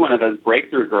just be one of those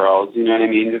breakthrough girls, you know what I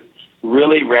mean? Just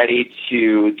really ready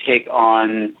to take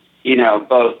on, you know,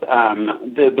 both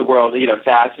the world, you know,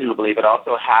 fashionably, but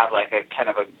also have, like, a kind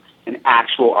of an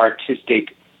actual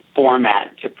artistic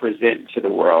format to present to the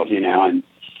world, you know, and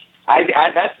I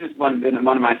that's just one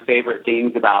of my favorite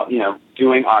things about, you know,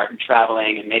 doing art and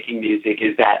traveling and making music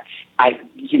is that I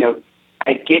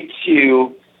get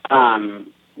to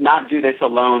not do this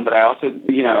alone, but I also,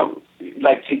 you know,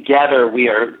 like together we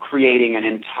are creating an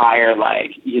entire,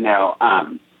 like,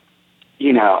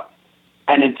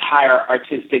 an entire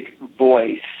artistic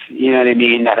voice, you know what I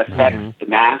mean, that affects the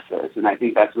masses. And I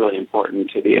think that's really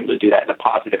important to be able to do that in a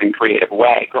positive and creative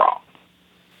way, girl.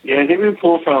 Yeah, I think we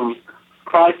pull from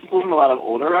a lot of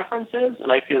older references, and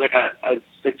I feel like I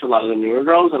stick to a lot of the newer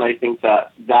girls, and I think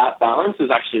that balance is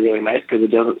actually really nice because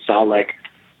it doesn't sound like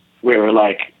we're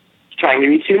like trying to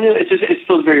be too new. It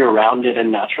feels very rounded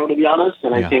and natural, to be honest.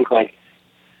 And I think like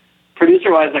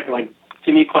producer-wise, like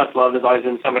to me, Questlove has always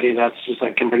been somebody that's just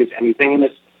like can produce anything, and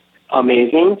it's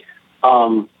amazing.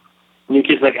 New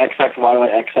kids like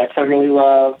XXYYXX I really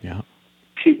love. Yeah.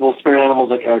 People, spirit animals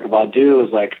like Erykah Badu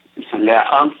is like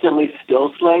constantly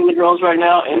still slaying the girls right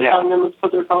now and telling them to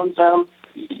put their phones down.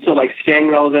 So like staying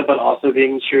relevant, but also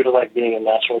being true to like being a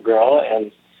natural girl,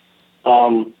 and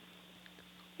all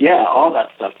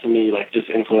that stuff to me like just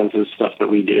influences stuff that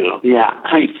we do. Yeah,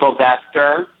 I mean,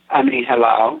 Sylvester. I mean,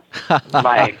 hello.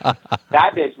 Like,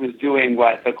 that bitch was doing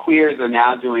what the queers are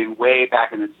now doing way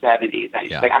back in the 70s. And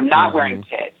she's like, I'm not wearing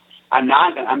tits. I'm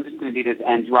just going to be this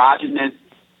androgynous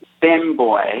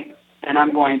femboy, and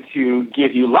I'm going to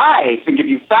give you life and give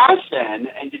you fashion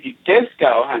and give you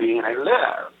disco, honey, and I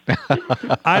live.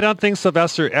 I don't think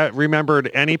Sylvester remembered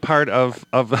any part of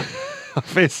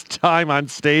his time on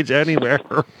stage anywhere,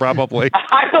 probably.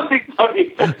 I don't think so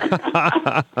either.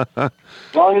 As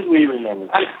long as we remember.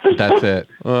 That's it.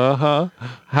 Uh-huh.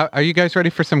 How, are you guys ready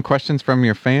for some questions from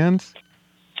your fans?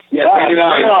 Yeah,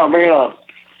 bring it on.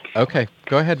 Okay,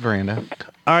 go ahead, Veranda.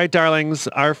 All right, darlings.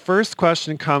 Our first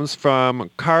question comes from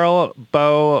Carl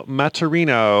Bo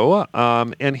Maturino,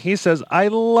 and he says, I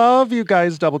love you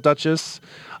guys, Double Duchess.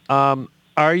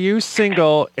 Are you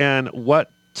single, and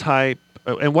what's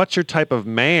your type of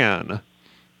man?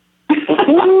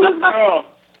 Oh.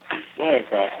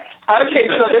 Okay,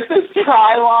 so this is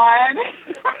Krylon.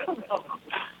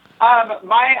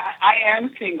 I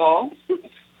am single,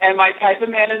 and my type of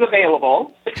man is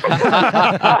available.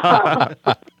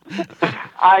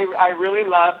 I really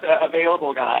love the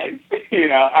available guys. You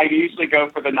know, I usually go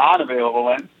for the non-available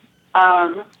ones.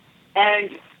 And,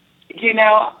 you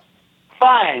know,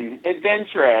 fun,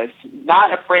 adventurous,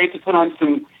 not afraid to put on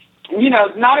some,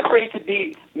 not afraid to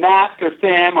be mask or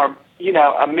femme or,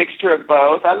 a mixture of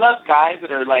both. I love guys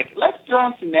that are like, let's throw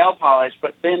on some nail polish,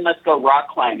 but then let's go rock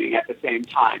climbing at the same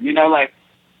time. Like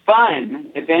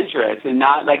fun, adventurous, and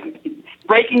not like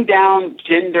breaking down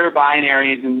gender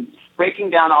binaries and breaking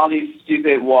down all these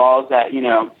stupid walls that,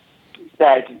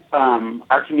 that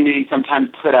our community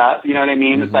sometimes put up. You know what I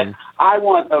mean? It's like, I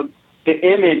want the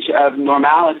image of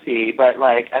normalcy, but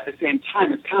like at the same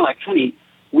time, it's kind of like, honey,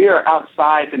 we are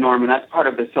outside the norm, and that's part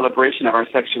of the celebration of our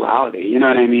sexuality. You know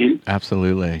what I mean?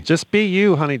 Absolutely. Just be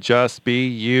you, honey. Just be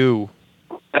you.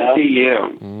 Just be you.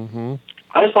 Mm-hmm.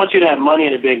 I just want you to have money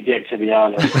and a big dick, to be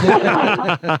honest.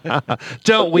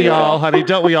 Don't we all, honey?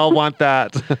 Don't we all want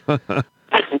that?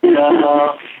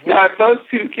 Now, if those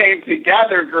two came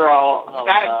together, girl,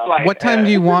 that's like. What time do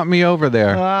you want me over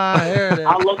there? Here it is.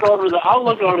 I'll look over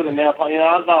the nail polish.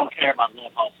 I don't care about nail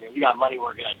polish here. We got money.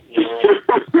 We're good.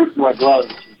 Wear gloves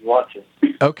if you want to.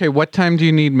 Okay, what time do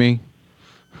you need me?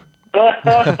 Hey.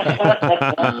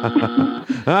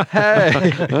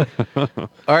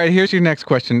 All right, here's your next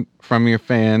question from your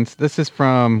fans. This is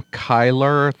from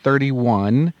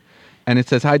Kyler31, and it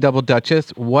says, "Hi, Double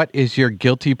Duchess. What is your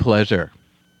guilty pleasure?"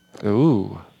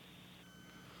 Ooh.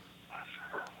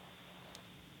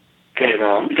 Okay,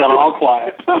 now we got all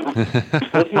quiet.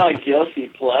 What's my guilty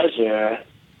pleasure?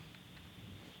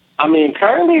 I mean,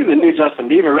 currently the new Justin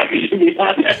Bieber record, to be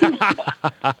honest.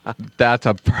 That's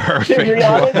a perfect To be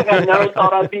honest, one. I never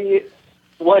thought I'd be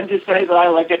one to say that I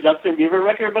like a Justin Bieber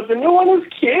record, but the new one is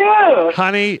cute.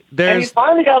 Honey, And there's he's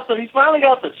finally got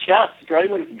the chest. Girl, he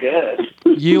looks good.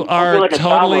 you are like a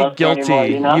child totally molester guilty.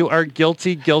 anymore, You are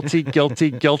guilty.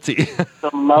 The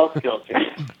most guilty.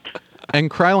 And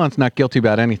Krylon's not guilty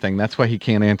about anything. That's why he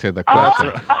can't answer the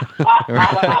question.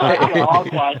 All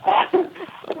quiet.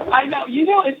 I know.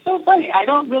 It's so funny. I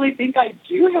don't really think I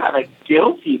do have a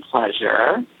guilty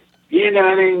pleasure. You know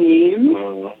what I mean?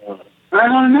 I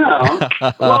don't know.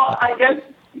 Well, I guess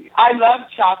I love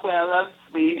chocolate. I love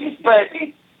sweets, but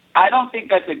I don't think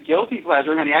that's a guilty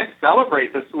pleasure, honey. I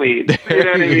celebrate the sweets. You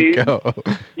know what I mean? Go.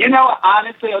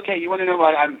 Honestly, okay, you want to know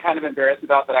what I'm kind of embarrassed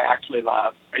about that I actually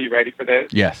love? Are you ready for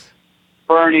this? Yes.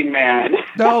 Burning Man.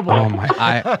 No, boy. Oh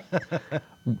my!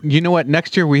 You know what?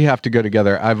 Next year we have to go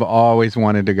together. I've always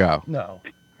wanted to go. No.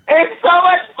 It's so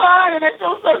much fun, and it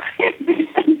feels so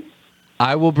crazy.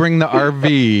 I will bring the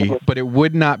RV, but it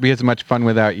would not be as much fun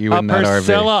without you in that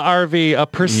RV. A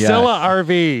Priscilla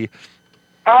RV.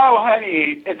 Oh,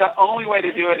 honey, the only way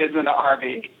to do it is in an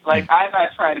RV. Like, I'm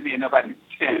not trying to be in nobody's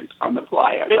tent on the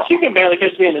playa. Bitch, you can barely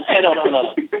catch me in the tent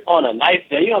on a nice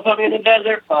day. You gonna put me in the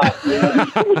desert? Fuck, yeah.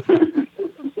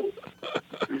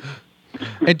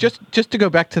 And just to go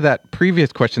back to that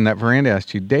previous question that Veranda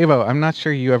asked you, Davo, I'm not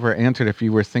sure you ever answered if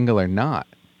you were single or not.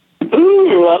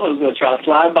 Ooh, I was going to try to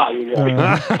slide by you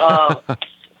guys.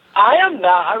 I am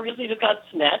not. I really just got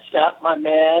snatched up. My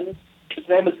man, his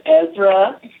name is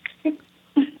Ezra,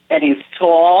 and he's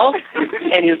tall,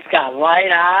 and he's got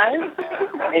light eyes,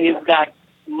 and he's got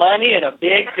money and a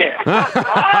big dick.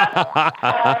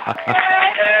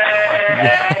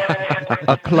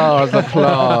 Applause.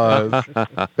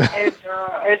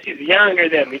 And she's younger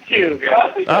than me, too,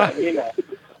 girl. You know.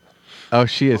 Oh,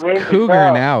 she is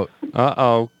cougaring out.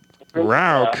 Uh-oh.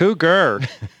 Wow, cougar.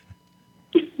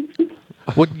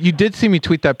 Well, you did see me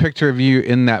tweet that picture of you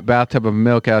in that bathtub of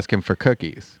milk asking for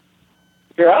cookies.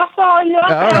 Girl, I saw you. All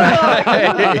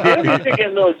right. You're getting a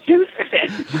little juicy.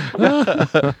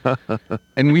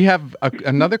 And we have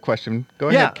another question. Go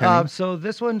ahead, Kenny. So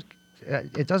this one,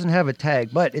 it doesn't have a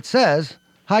tag, but it says,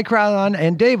 "Hi, Krylon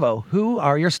and Davo. Who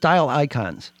are your style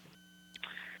icons?"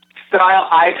 Style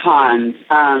icons.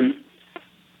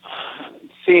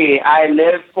 I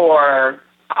live for,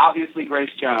 obviously, Grace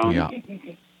Jones. Yeah.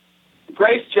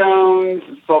 Grace Jones,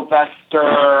 Sylvester.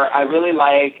 I really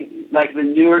like the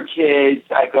newer kids.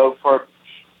 I go for,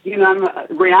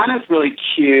 Rihanna's really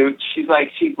cute. She's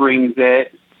like, she brings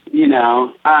it,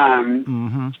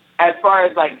 As far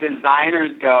as like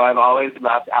designers go, I've always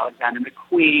loved Alexander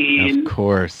McQueen. Of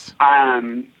course.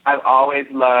 I've always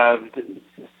loved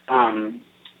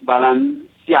Balenciaga.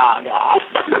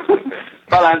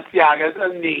 Balenciaga's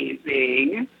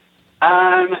amazing.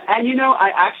 And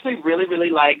I actually really, really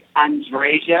like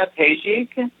Andreja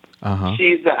Pejic. Uh-huh.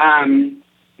 She's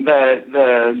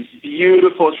the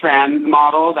beautiful trans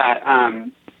model that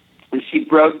she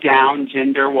broke down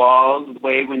gender walls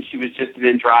way when she was just an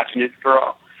androgynous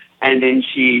girl, and then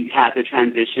she had the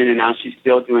transition, and now she's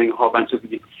still doing a whole bunch of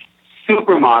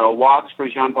supermodel walks for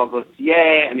Jean-Paul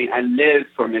Gaultier. I mean, I live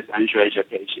for Miss Andreja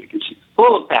Pejic, and she's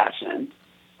full of passion.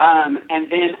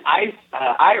 And then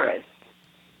Iris.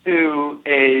 who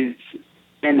is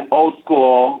an old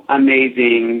school,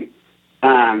 amazing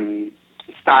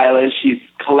stylist. She's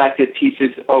collected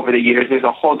pieces over the years. There's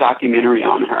a whole documentary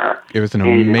on her. It was an And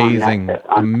on amazing,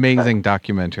 Netflix. amazing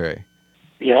documentary.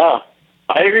 Yeah,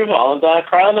 I agree with all of that.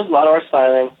 Carlin does a lot of our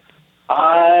styling.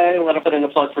 I want to put in a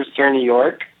plug for Stern New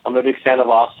York. I'm a big fan of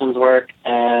Austin's work,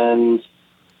 and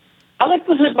I like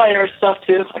to hit my ear stuff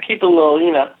too. I keep a little,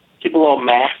 keep a little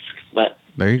mask, but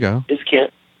There you go. it's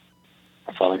cute.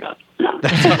 That's all I got.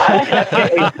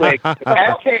 FKA Twig.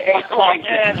 FKA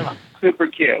Twig. Super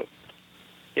cute.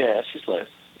 Yeah, she's nice.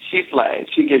 She slays.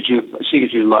 She gives you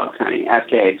looks, honey.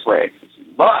 FKA Twig.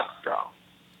 Looks, girl.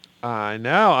 I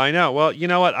know. Well, you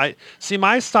know what? I see.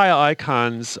 My style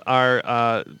icons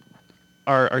are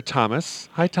Thomas.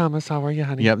 Hi, Thomas. How are you,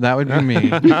 honey? Yep, that would be me.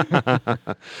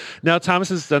 Now, Thomas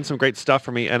has done some great stuff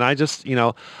for me, and I just,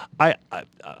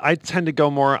 I tend to go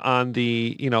more on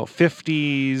the,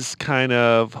 50s kind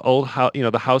of old,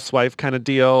 the housewife kind of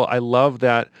deal. I love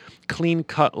that clean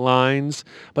cut lines,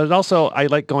 but it also, I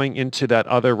like going into that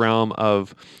other realm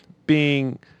of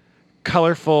being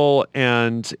colorful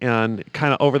and kind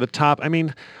of over the top. I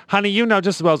mean, honey, you know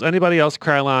just as well as anybody else,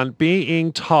 Caroline,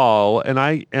 being tall, and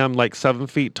I am like 7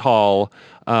 feet tall,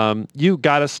 you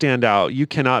got to stand out. You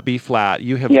cannot be flat.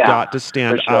 You have got to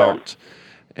stand for sure. out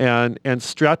and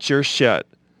stretch your shit.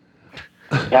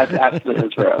 That's absolutely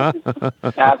true.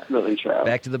 Absolutely true.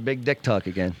 Back to the big dick talk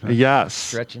again. Yes.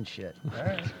 Stretching shit. All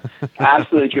right.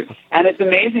 Absolutely true. And it's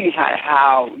amazing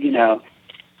how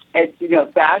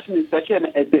fashion is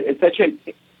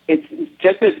it's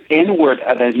just as inward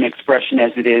of an expression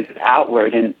as it is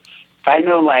outward. And I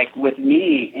know, like with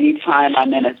me, anytime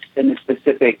I'm in a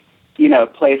specific,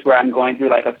 place where I'm going through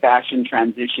like a fashion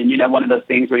transition, one of those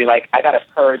things where you're like, I got to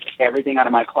purge everything out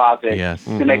of my closet Yes.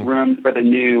 to make room for the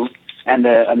new and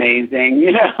the amazing,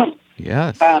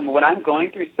 Yes. When I'm going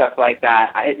through stuff like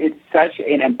that,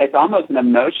 it's almost an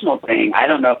emotional thing. I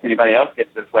don't know if anybody else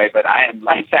gets this way, but I am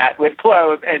like that with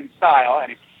clothes and style.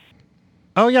 And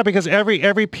Oh yeah, because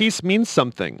every piece means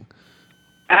something.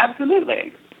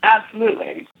 absolutely.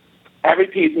 Every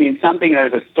piece means something.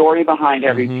 There's a story behind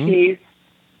every piece.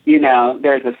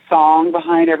 There's a song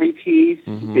behind every piece.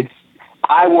 It's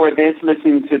I wore this,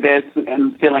 listening to this,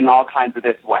 and feeling all kinds of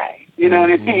this way. You know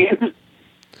what I mean?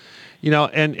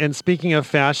 And speaking of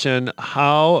fashion,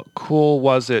 how cool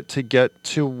was it to get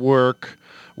to work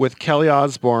with Kelly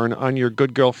Osbourne on your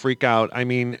Good Girl Freak Out? I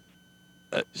mean,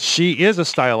 she is a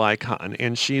style icon,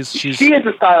 and she is a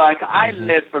style icon. I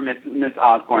live for Miss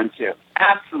Osbourne too.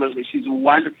 Absolutely, she's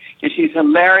wonderful, and she's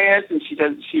hilarious, and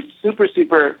she's super,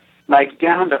 super like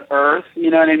down to earth. You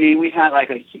know what I mean? We had like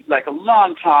a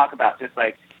long talk about just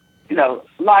like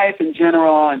life in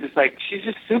general, and just like she's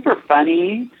just super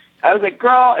funny. I was like,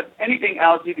 girl, if anything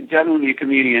else, you could definitely be a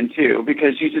comedian too,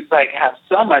 because you just like have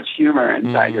so much humor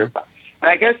inside your. And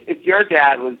I guess if your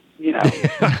dad was,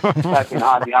 fucking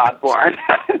Ozzy Osbourne,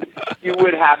 you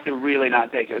would have to really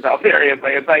not take yourself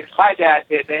seriously. It's like my dad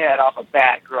hit the head off a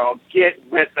bat, girl. Get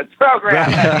with the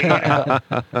program.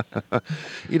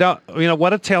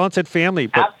 What a talented family.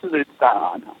 But Absolute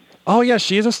style. Oh yeah,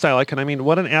 she is a style icon. I mean,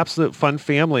 what an absolute fun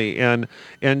family, and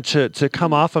to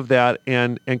come off of that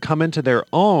and come into their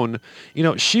own.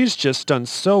 She's just done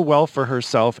so well for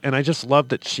herself, and I just love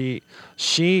that she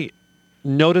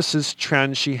notices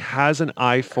trends. She has an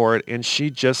eye for it, and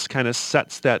she just kind of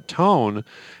sets that tone.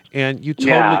 And you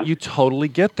totally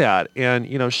get that.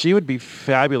 And she would be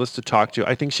fabulous to talk to.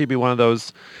 I think she'd be one of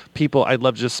those people I'd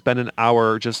love to just spend an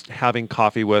hour just having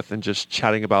coffee with and just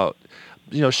chatting about.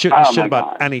 Shit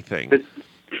about anything.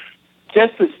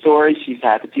 Just the stories she's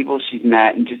had, the people she's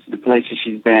met, and just the places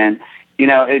she's been.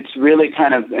 It's really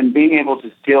kind of, and being able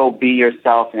to still be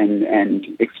yourself and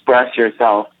express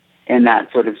yourself in that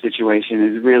sort of situation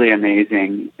is really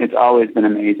amazing. It's always been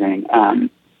amazing.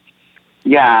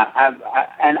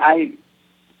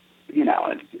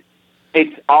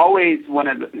 It's always it's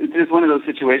one of those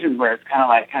situations where it's kind of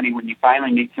like, honey, when you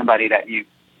finally meet somebody that you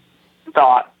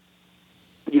thought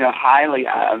highly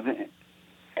of,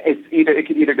 it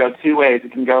can either go two ways.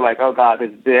 It can go like, oh God,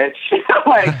 this bitch,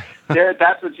 like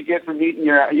that's what you get from meeting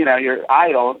your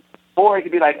idol, or it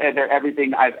could be like, hey, they're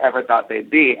everything I've ever thought they'd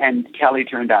be. And Kelly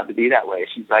turned out to be that way.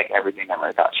 She's like everything I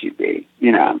ever thought she'd be.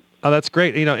 Oh, that's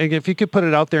great. And if you could put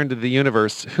it out there into the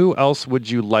universe, who else would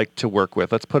you like to work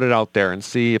with? Let's put it out there and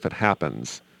see if it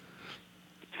happens.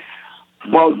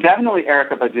 Well, definitely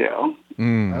Erykah Badu.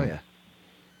 Oh yeah.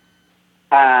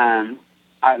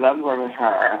 I love to work with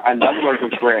her. I love to work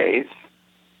with Grace,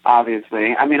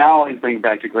 obviously. I mean, I always bring it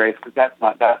back to Grace because that's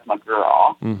my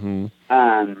girl. Mm-hmm.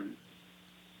 I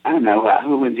don't know,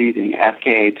 who would you think?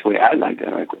 FKA Twig. I'd like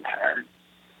to work with her.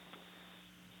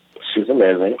 She's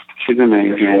amazing. She's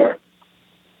amazing. Sure.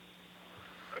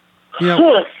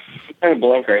 Yeah. I'm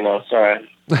blank right now. Sorry.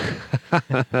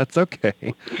 That's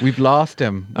okay. We've lost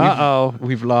him. Uh-oh.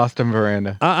 We've lost him,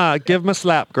 Veranda. Give him a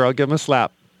slap, girl. Give him a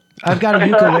slap. I've got a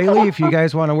ukulele. If you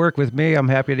guys want to work with me, I'm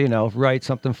happy to, write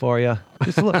something for you.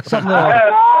 Just something little.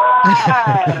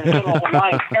 Little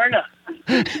Hawaiian Turner.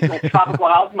 A tropical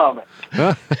house moment.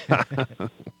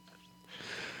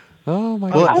 Oh, my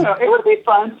I don't God. know. It would be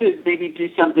fun to maybe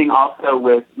do something also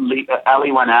with Lee,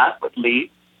 L.E.1.S. with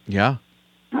Lee. Yeah.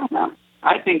 I don't know.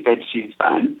 I think that she's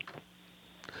fun.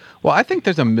 Well, I think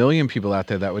there's a million people out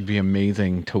there that would be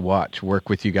amazing to watch work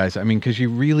with you guys. I mean, because you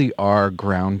really are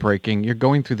groundbreaking. You're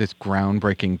going through this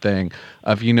groundbreaking thing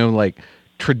of, like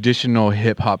traditional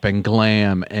hip hop and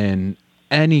glam and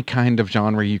any kind of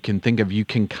genre you can think of. You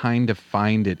can kind of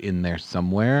find it in there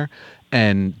somewhere.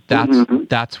 And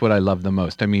that's what I love the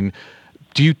most. I mean,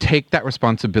 do you take that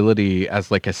responsibility as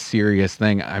like a serious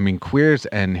thing? I mean, queers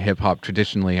and hip hop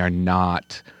traditionally are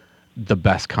not the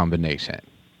best combination.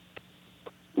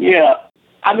 Yeah.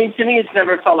 I mean, to me, it's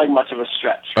never felt like much of a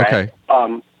stretch, right? Okay.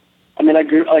 I mean, I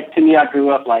grew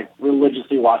up like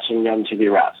religiously watching MTV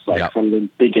Raps, from the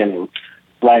beginning,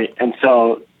 right? And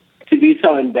so to be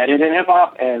so embedded in hip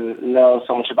hop and know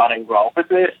so much about it and grow up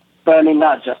with it, but I mean,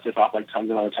 not just hip hop, like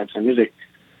tons of other types of music.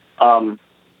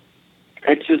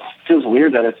 It just feels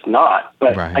weird that it's not,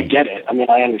 but right. I get it. I mean,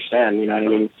 I understand, you know what I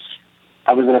mean?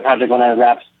 I was in a project when I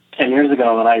rapped 10 years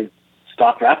ago and I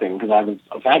stopped rapping because I was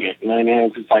a faggot, you know what I mean?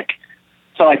 It's just like,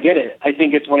 so I get it. I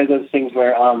think it's one of those things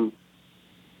where Carl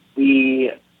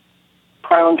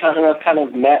and kind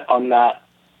of met on that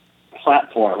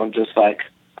platform of just like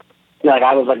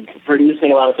I was like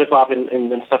producing a lot of hip hop and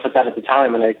stuff like that at the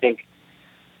time, and I think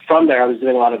from there I was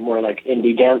doing a lot of more like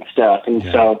indie dance stuff, and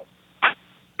so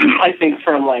I think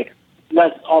from like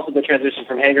that's also the transition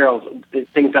from Hey Girls,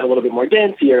 things got a little bit more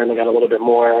dancier and they got a little bit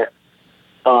more.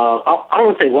 I don't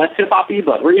want to say less hip-hop-y,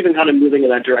 but we're even kind of moving in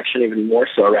that direction even more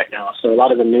so right now. So a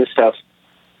lot of the new stuff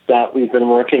that we've been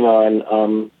working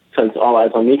on since All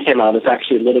Eyes on Me came out is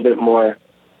actually a little bit more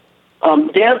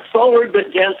dance forward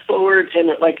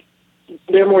and like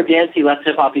they're more dancey, less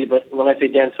hip-hop-y, but when I say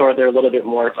dance forward, they're a little bit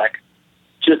more like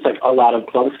just like a lot of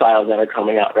club styles that are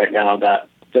coming out right now that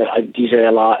I DJ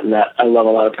a lot and that I love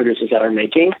a lot of producers that are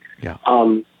making. Yeah.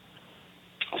 So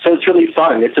it's really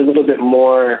fun. It's a little bit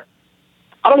more...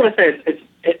 I don't want to say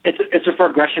it's a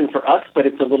progression for us, but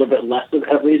it's a little bit less of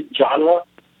every genre,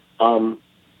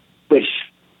 which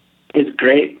is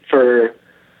great for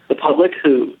the public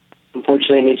who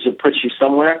unfortunately needs to put you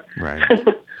somewhere. Right.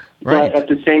 But at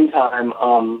the same time,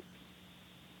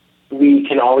 we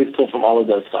can always pull from all of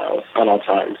those styles at all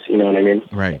times. You know what I mean?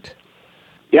 Right.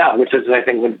 Yeah, which is I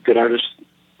think what good artists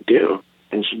do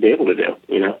and should be able to do.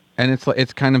 You know. And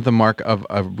it's kind of the mark of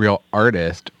a real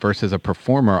artist versus a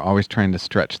performer, always trying to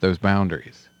stretch those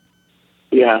boundaries.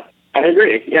 Yeah, I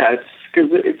agree. Yeah, it's because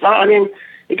it's not. I mean,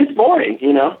 it gets boring.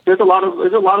 You know, there's a lot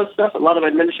of stuff, a lot of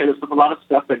administrative stuff, a lot of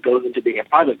stuff that goes into being a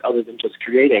project other than just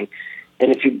creating.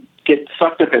 And if you get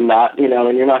sucked up in that, you know,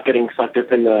 and you're not getting sucked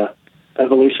up in the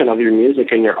evolution of your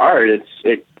music and your art,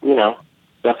 you know,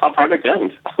 that's how project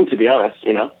ends. To be honest,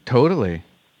 you know. Totally.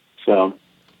 So.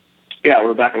 Yeah,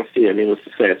 we're back in studio. Needless to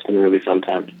say, it's been a really fun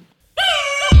time.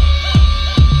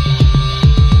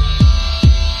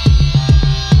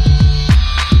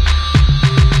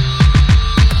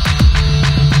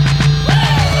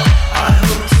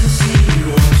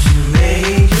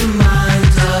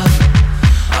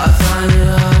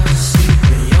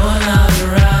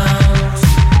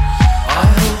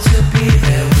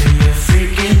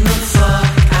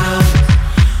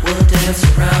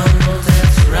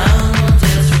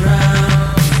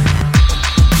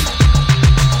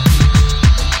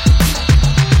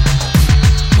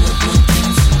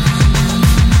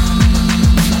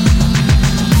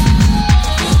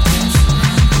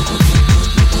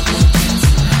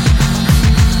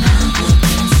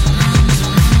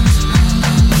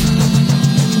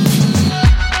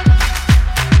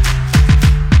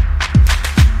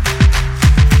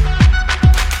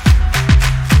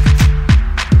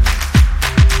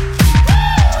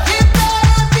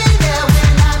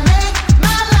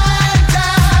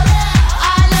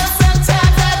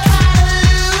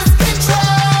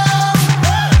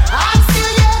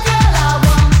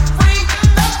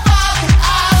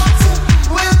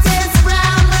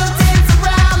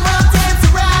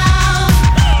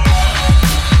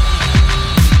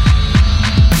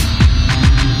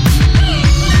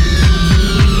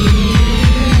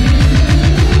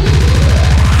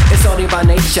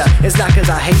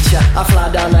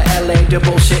 down to LA to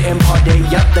bullshit and party.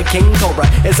 Yup, the King Cobra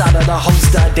is out of the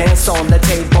holster. Dance on the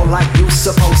table like you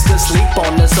supposed to. Sleep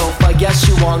on the sofa, yes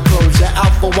you on cruise. You're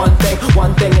out for one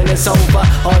thing and it's over.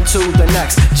 On to the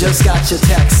next, just got your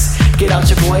text. Get out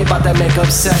your boy, about to make up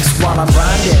sex while I'm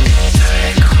grinding.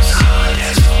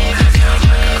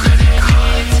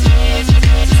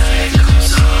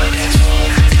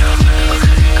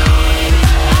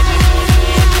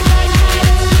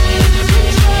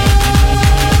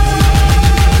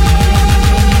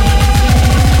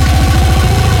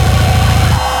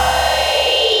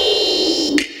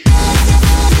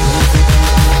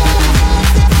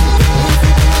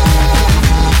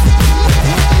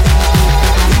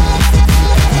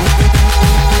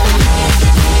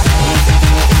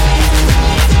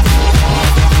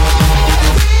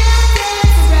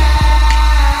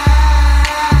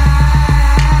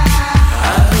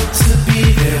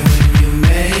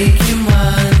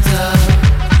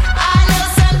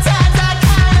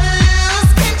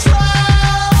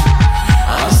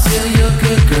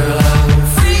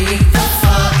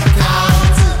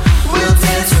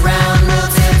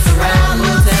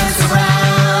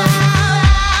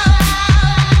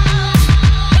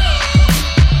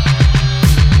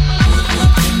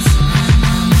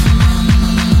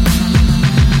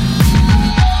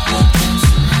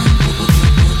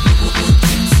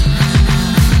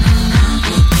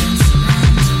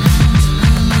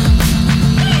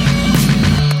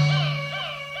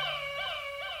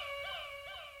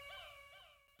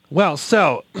 Well,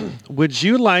 so would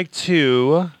you like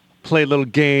to play a little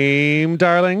game,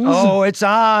 darlings? Oh, it's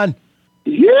on.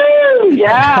 Yeah.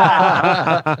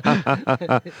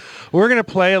 We're going to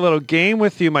play a little game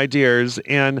with you, my dears,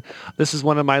 and this is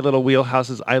one of my little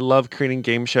wheelhouses. I love creating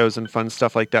game shows and fun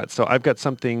stuff like that, so I've got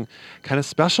something kind of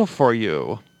special for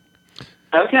you.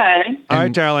 Okay. All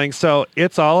right, darling. So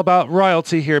it's all about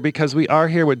royalty here because we are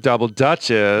here with Double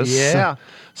Duchess. Yeah.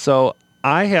 So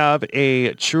I have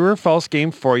a true or false game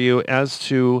for you as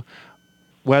to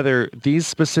whether these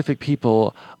specific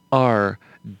people are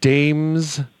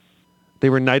dames.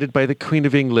 They were knighted by the Queen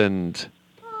of England.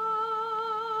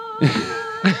 Okay.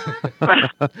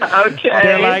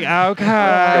 They're like,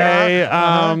 okay,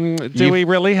 do we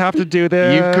really have to do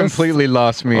this? You've completely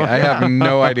lost me. I have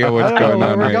no idea what's going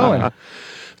on right now.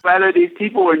 Whether these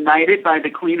people were knighted by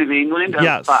the Queen of England? Oh,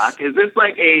 Yes. fuck. Is this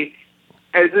like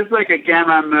a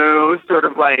Gamma Moo sort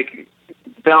of like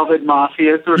Velvet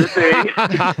Mafia sort of thing?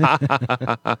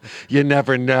 You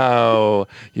never know.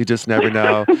 You just never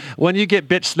know. When you get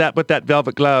bitch slapped with that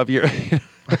velvet glove, you're...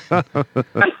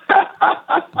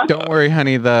 Don't worry,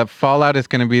 honey. The fallout is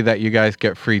going to be that you guys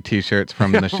get free T-shirts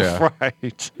from the show.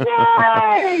 Right.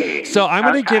 Yay! So I'm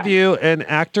going to give you an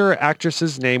actor or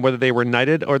actress's name, whether they were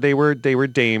knighted or they were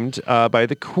damed by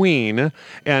the Queen.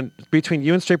 And between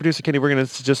you and straight producer Kenny, we're going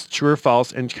to just true or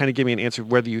false and kind of give me an answer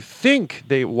whether you think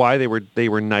why they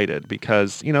were knighted.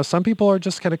 Because some people are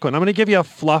just kind of cool. And I'm going to give you a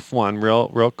fluff one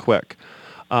real quick.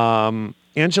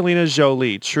 Angelina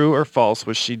Jolie, true or false?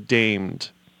 Was she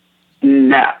damed?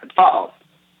 No, false.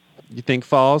 You think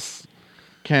false?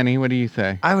 Kenny, what do you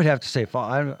say? I would have to say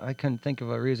false. I couldn't think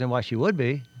of a reason why she would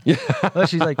be. Unless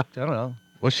she's like, I don't know.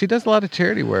 Well, she does a lot of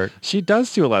charity work. She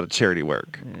does do a lot of charity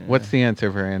work. What's the answer,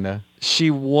 Veranda?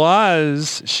 She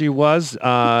was. Was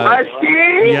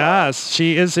she? Yes,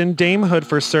 she is in damehood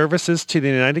for services to the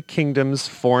United Kingdom's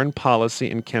foreign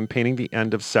policy in campaigning the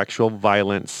end of sexual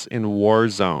violence in war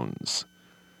zones.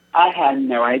 I had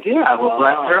no idea. Well,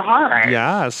 bless her heart.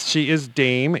 Yes, she is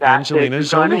Dame That Angelina bitch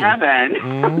is going to Jolie. heaven.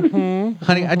 Mm-hmm.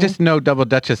 Honey, I just know Double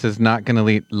Duchess is not going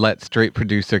to let straight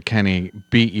producer Kenny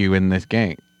beat you in this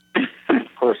game. Of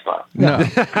course not. No.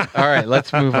 All right,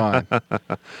 let's move on. All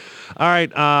right,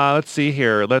 let's see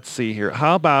here.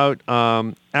 How about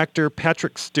actor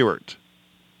Patrick Stewart?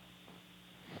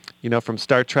 From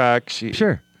Star Trek.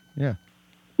 Sure. Yeah.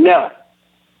 No.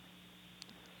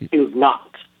 He was not.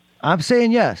 I'm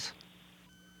saying yes.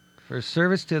 For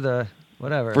service to the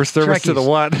whatever. For service to the Trekkies.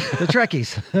 what? The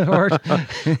Trekkies.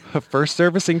 Or For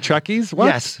servicing Trekkies? What?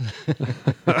 yes.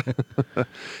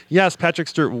 Yes, Patrick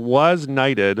Stewart was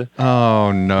knighted.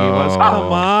 Oh, no. He was.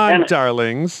 Come on,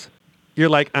 darlings. You're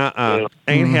like,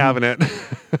 ain't having it.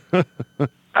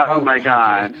 Oh, my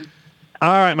God.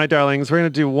 All right, my darlings, we're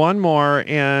going to do one more,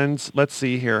 and let's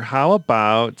see here. How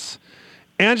about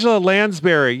Angela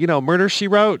Lansbury? Murder, She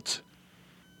Wrote?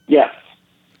 Yes.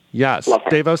 Yes. Love her.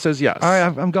 Davo says yes. All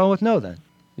right, I'm going with no then.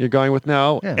 You're going with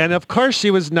no? Yeah. And of course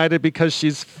she was knighted because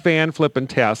she's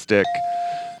fan-flippin-tastic.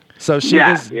 So she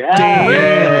Yeah. is Yeah. Dame.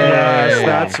 Yeah. Yes,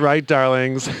 that's right,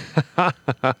 darlings.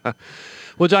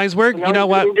 Well, Johnny's work. Now You know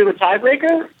what? we do a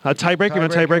tiebreaker? A tiebreaker. You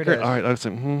want a Tiebreaker it tiebreaker? is. All right.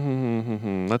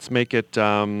 Let's make it.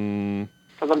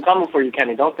 Because I'm coming for you,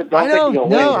 Kenny. Don't I think know. you'll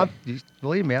No, win.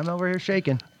 believe me, I'm over here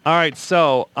shaking. All right.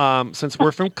 So since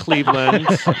we're from Cleveland,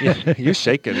 you're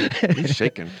shaking. You're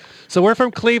shaking. So we're from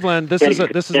Cleveland. This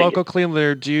is local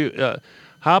Clevelander. Do you?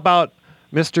 How about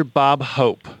Mr. Bob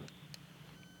Hope?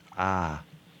 Bob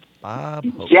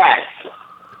Hope. Yes.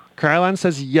 Caroline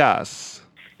says yes.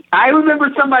 I remember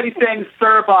somebody saying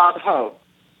Sir Bob Hope.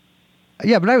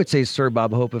 Yeah, but I would say Sir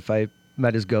Bob Hope if I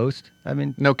met his ghost. I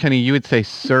mean, No, Kenny, you would say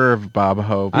serve Bob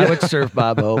Hope. I would serve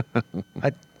Bob Hope.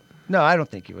 No, I don't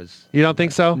think he was. You don't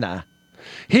think so? Nah.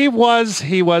 He was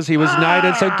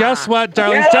knighted. So guess what,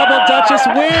 darlings? Double Duchess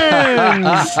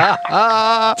wins.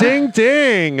 Ding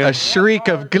ding. A shriek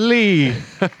of glee.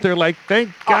 They're like, thank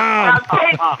God.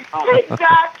 Take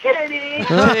that, Kenny.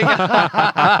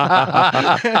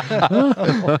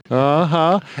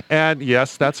 And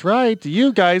yes, that's right.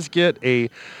 You guys get a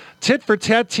Tit for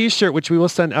Tat t-shirt, which we will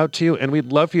send out to you, and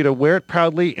we'd love for you to wear it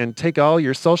proudly and take all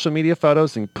your social media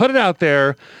photos and put it out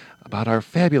there about our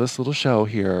fabulous little show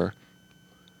here.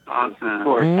 Awesome. Of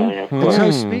course, Kenny, of And course.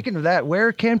 so speaking of that,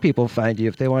 where can people find you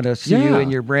if they want to see you Yeah. in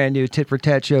your brand new Tit for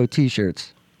Tat Show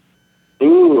T-shirts?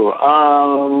 Ooh,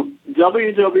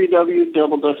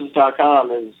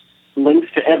 www.doubleduchess.com is links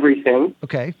to everything.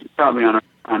 Okay. Probably on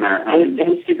our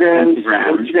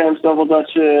Instagram's Double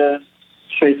Duchess,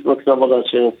 Facebook's Double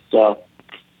Duchess. So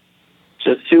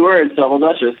just 2 words, Double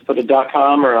Duchess. Put a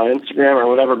 .com or an Instagram or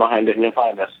whatever behind it, and you'll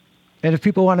find us. And if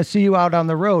people want to see you out on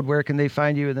the road, where can they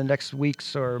find you in the next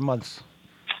weeks or months?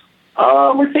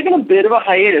 We're taking a bit of a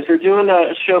hiatus. We're doing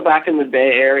a show back in the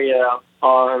Bay Area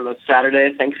on a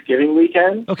Saturday, Thanksgiving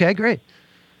weekend. Okay, great.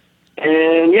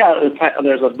 And yeah,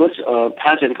 there's a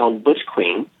pageant called Butch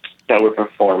Queen that we're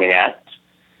performing at.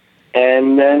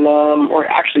 And then we're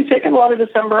actually taking a lot of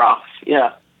December off.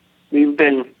 Yeah, we've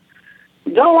done a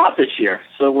lot this year,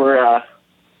 so we're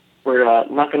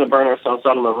not going to burn ourselves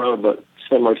out on the road, but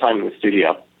spend more time in the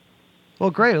studio. Well,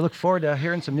 great. I look forward to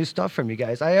hearing some new stuff from you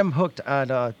guys. I am hooked on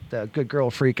the Good Girl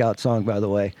Freak Out song, by the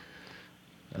way.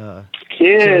 Yeah,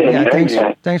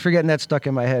 Thanks for getting that stuck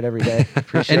in my head every day.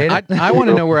 Appreciate And it. I want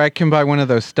to know where I can buy one of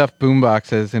those stuffed boom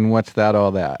boxes and what's that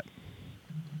all that?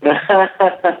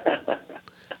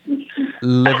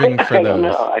 Living for I don't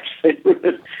those. know, actually.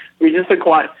 We just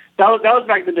acquired. That was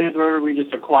back in the days where we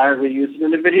just acquired. We used it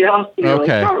in the video.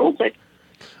 Okay. Like, sure, we'll take.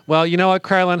 Well, you know what,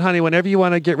 Caroline, honey, whenever you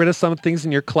want to get rid of some things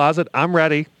in your closet, I'm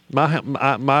ready.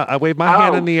 I wave my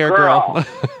hand in the air, girl.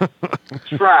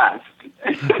 Trust.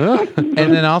 And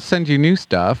then I'll send you new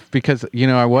stuff because,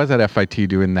 I was at FIT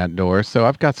doing that door, so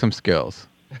I've got some skills.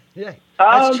 Yeah,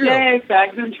 Oh, that's true. yay,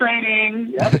 fags in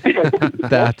training.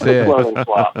 That's it. Slow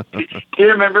swap. Do you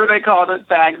remember they called it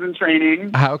fags in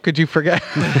training? How could you forget?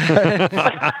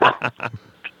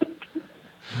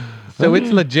 So it's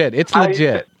legit. It's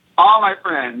legit. All my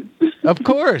friends. Of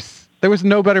course. There was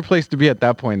no better place to be at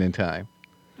that point in time.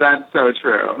 That's so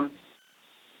true.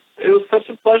 It was such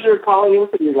a pleasure calling in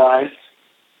with you guys.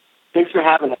 Thanks for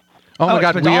having us. Oh my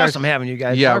God, it's been awesome having you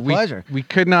guys. Yeah, It's our pleasure. we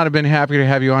could not have been happier to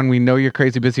have you on. We know you're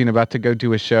crazy busy and about to go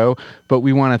do a show, but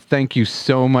we want to thank you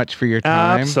so much for your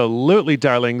time. Absolutely,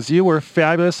 darlings. You were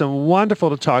fabulous and wonderful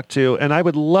to talk to, and I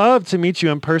would love to meet you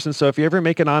in person. So if you ever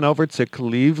make it on over to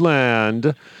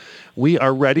Cleveland, we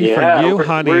are ready for you,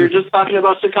 honey. We were just talking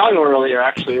about Chicago earlier,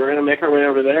 actually. We're going to make our way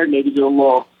over there, maybe do a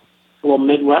little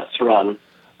Midwest run.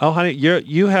 Oh, honey,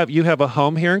 you have a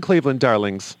home here in Cleveland,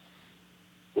 darlings.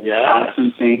 Yeah.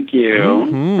 Awesome, thank you.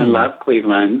 I love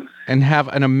Cleveland. And have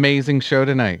an amazing show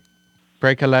tonight.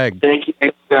 Break a leg. Thank you.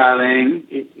 Thanks, darling.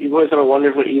 You boys have a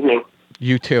wonderful evening.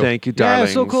 You too. Thank you, Yeah, darlings.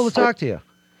 it's so cool to talk to you.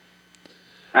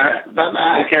 All right,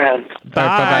 bye-bye. Take care. All right,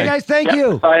 bye-bye. Hi, guys. Thank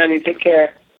you. Bye, honey. Take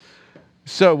care.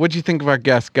 So what'd you think of our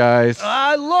guests, guys?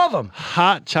 I love them.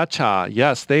 Hot cha-cha.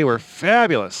 Yes, they were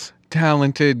fabulous.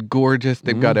 Talented, gorgeous.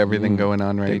 They've got everything going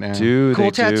on right They now. do.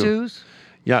 Cool they do. tattoos.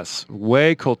 Yes,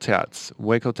 way cool tats.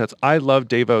 Way cool tats. I love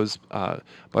Davo's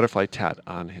butterfly tat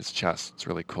on his chest. It's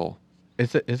really cool.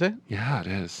 Is it? Yeah, it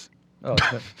is. Oh,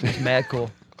 it's mad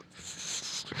cool.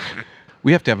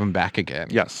 We have to have him back again.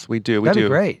 Yes, we do. We That'd do. be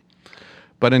great.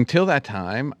 But until that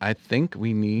time, I think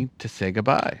we need to say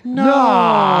goodbye.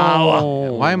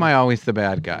 No. Why am I always the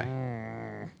bad guy?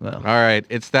 Well. All right,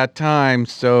 it's that time.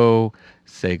 So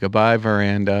say goodbye,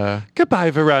 Veranda.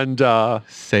 Goodbye, Veranda.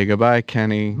 Say goodbye,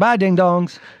 Kenny. Bye, ding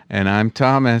dongs. And I'm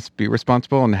Thomas. Be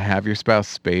responsible and have your spouse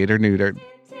spayed or neutered.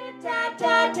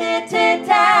 Tit-tat-tat,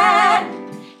 tit-tit-tat.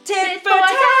 Tit for